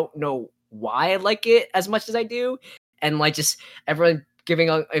I don't know why I like it as much as I do. And like just everyone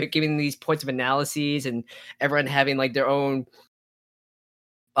giving these points of analyses, and everyone having like their own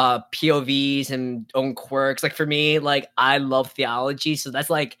POVs and own quirks. Like for me, like I love theology, so that's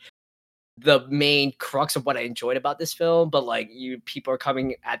like the main crux of what I enjoyed about this film. But like people are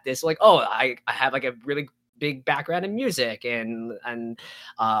coming at this like, oh, I have like a really big background in music and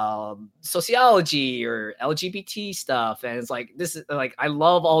sociology or LGBT stuff, and it's like this is like I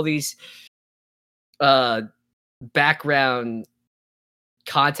love all these background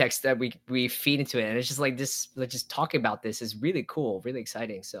context that we feed into it, and it's just like this, like just talking about this is really cool, really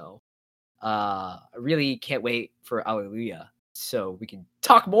exciting. So I really can't wait for Hallelujah so we can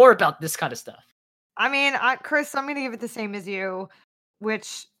talk more about this kind of stuff. I mean, Chris, I'm gonna give it the same as you,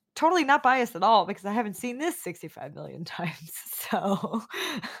 which totally not biased at all, because I haven't seen this 65 million times. So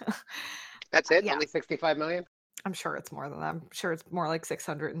that's it. Yeah. Only 65 million. I'm sure it's more than that. I'm sure it's more like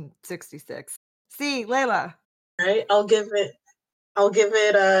 666. See, Layla. All right, I'll give it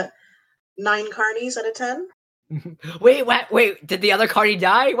 9 carnies out of 10. Wait, did the other carny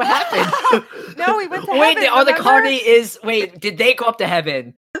die? What happened? No, he went to wait, heaven, the other remember? carny is did they go up to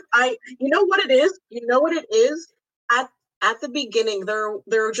heaven? You know what it is? At the beginning, there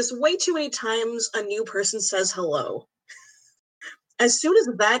are just way too many times a new person says hello. As soon as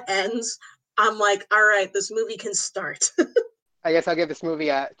that ends, I'm like, all right, this movie can start. I guess I'll give this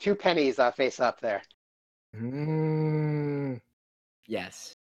movie 2 pennies face up there.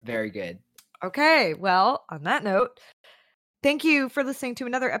 Yes, very good. Okay, well, on that note, thank you for listening to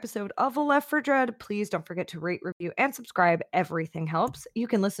another episode of Left 4 Dead. Please don't forget to rate, review, and subscribe. Everything helps. You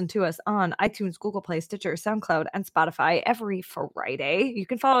can listen to us on iTunes, Google Play, Stitcher, SoundCloud, and Spotify every Friday. You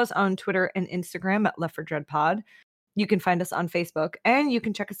can follow us on Twitter and Instagram at Left 4 Dead Pod. You can find us on Facebook, and you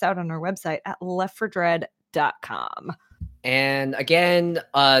can check us out on our website at leftfordread.com. And again,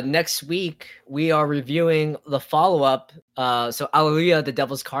 next week we are reviewing the follow-up. So Hallelujah, The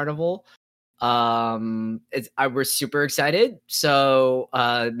Devil's Carnival. We're super excited. So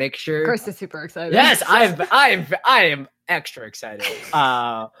make sure. Chris is super excited. Yes, I am extra excited.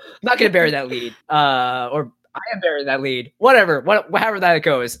 Not gonna bury that lead. Or I am burying that lead. However that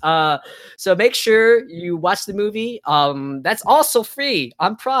goes. So make sure you watch the movie. That's also free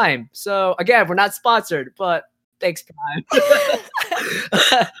on Prime. So again, we're not sponsored, but thanks, Prime.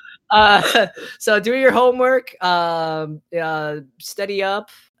 So do your homework, study up,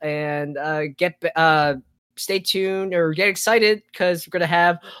 and stay tuned or get excited, because we're gonna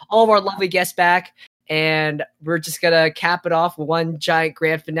have all of our lovely guests back, and we're just gonna cap it off with one giant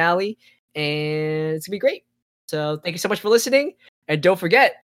grand finale, and it's gonna be great. So thank you so much for listening, and don't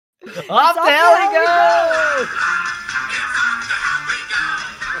forget, off the hell we go!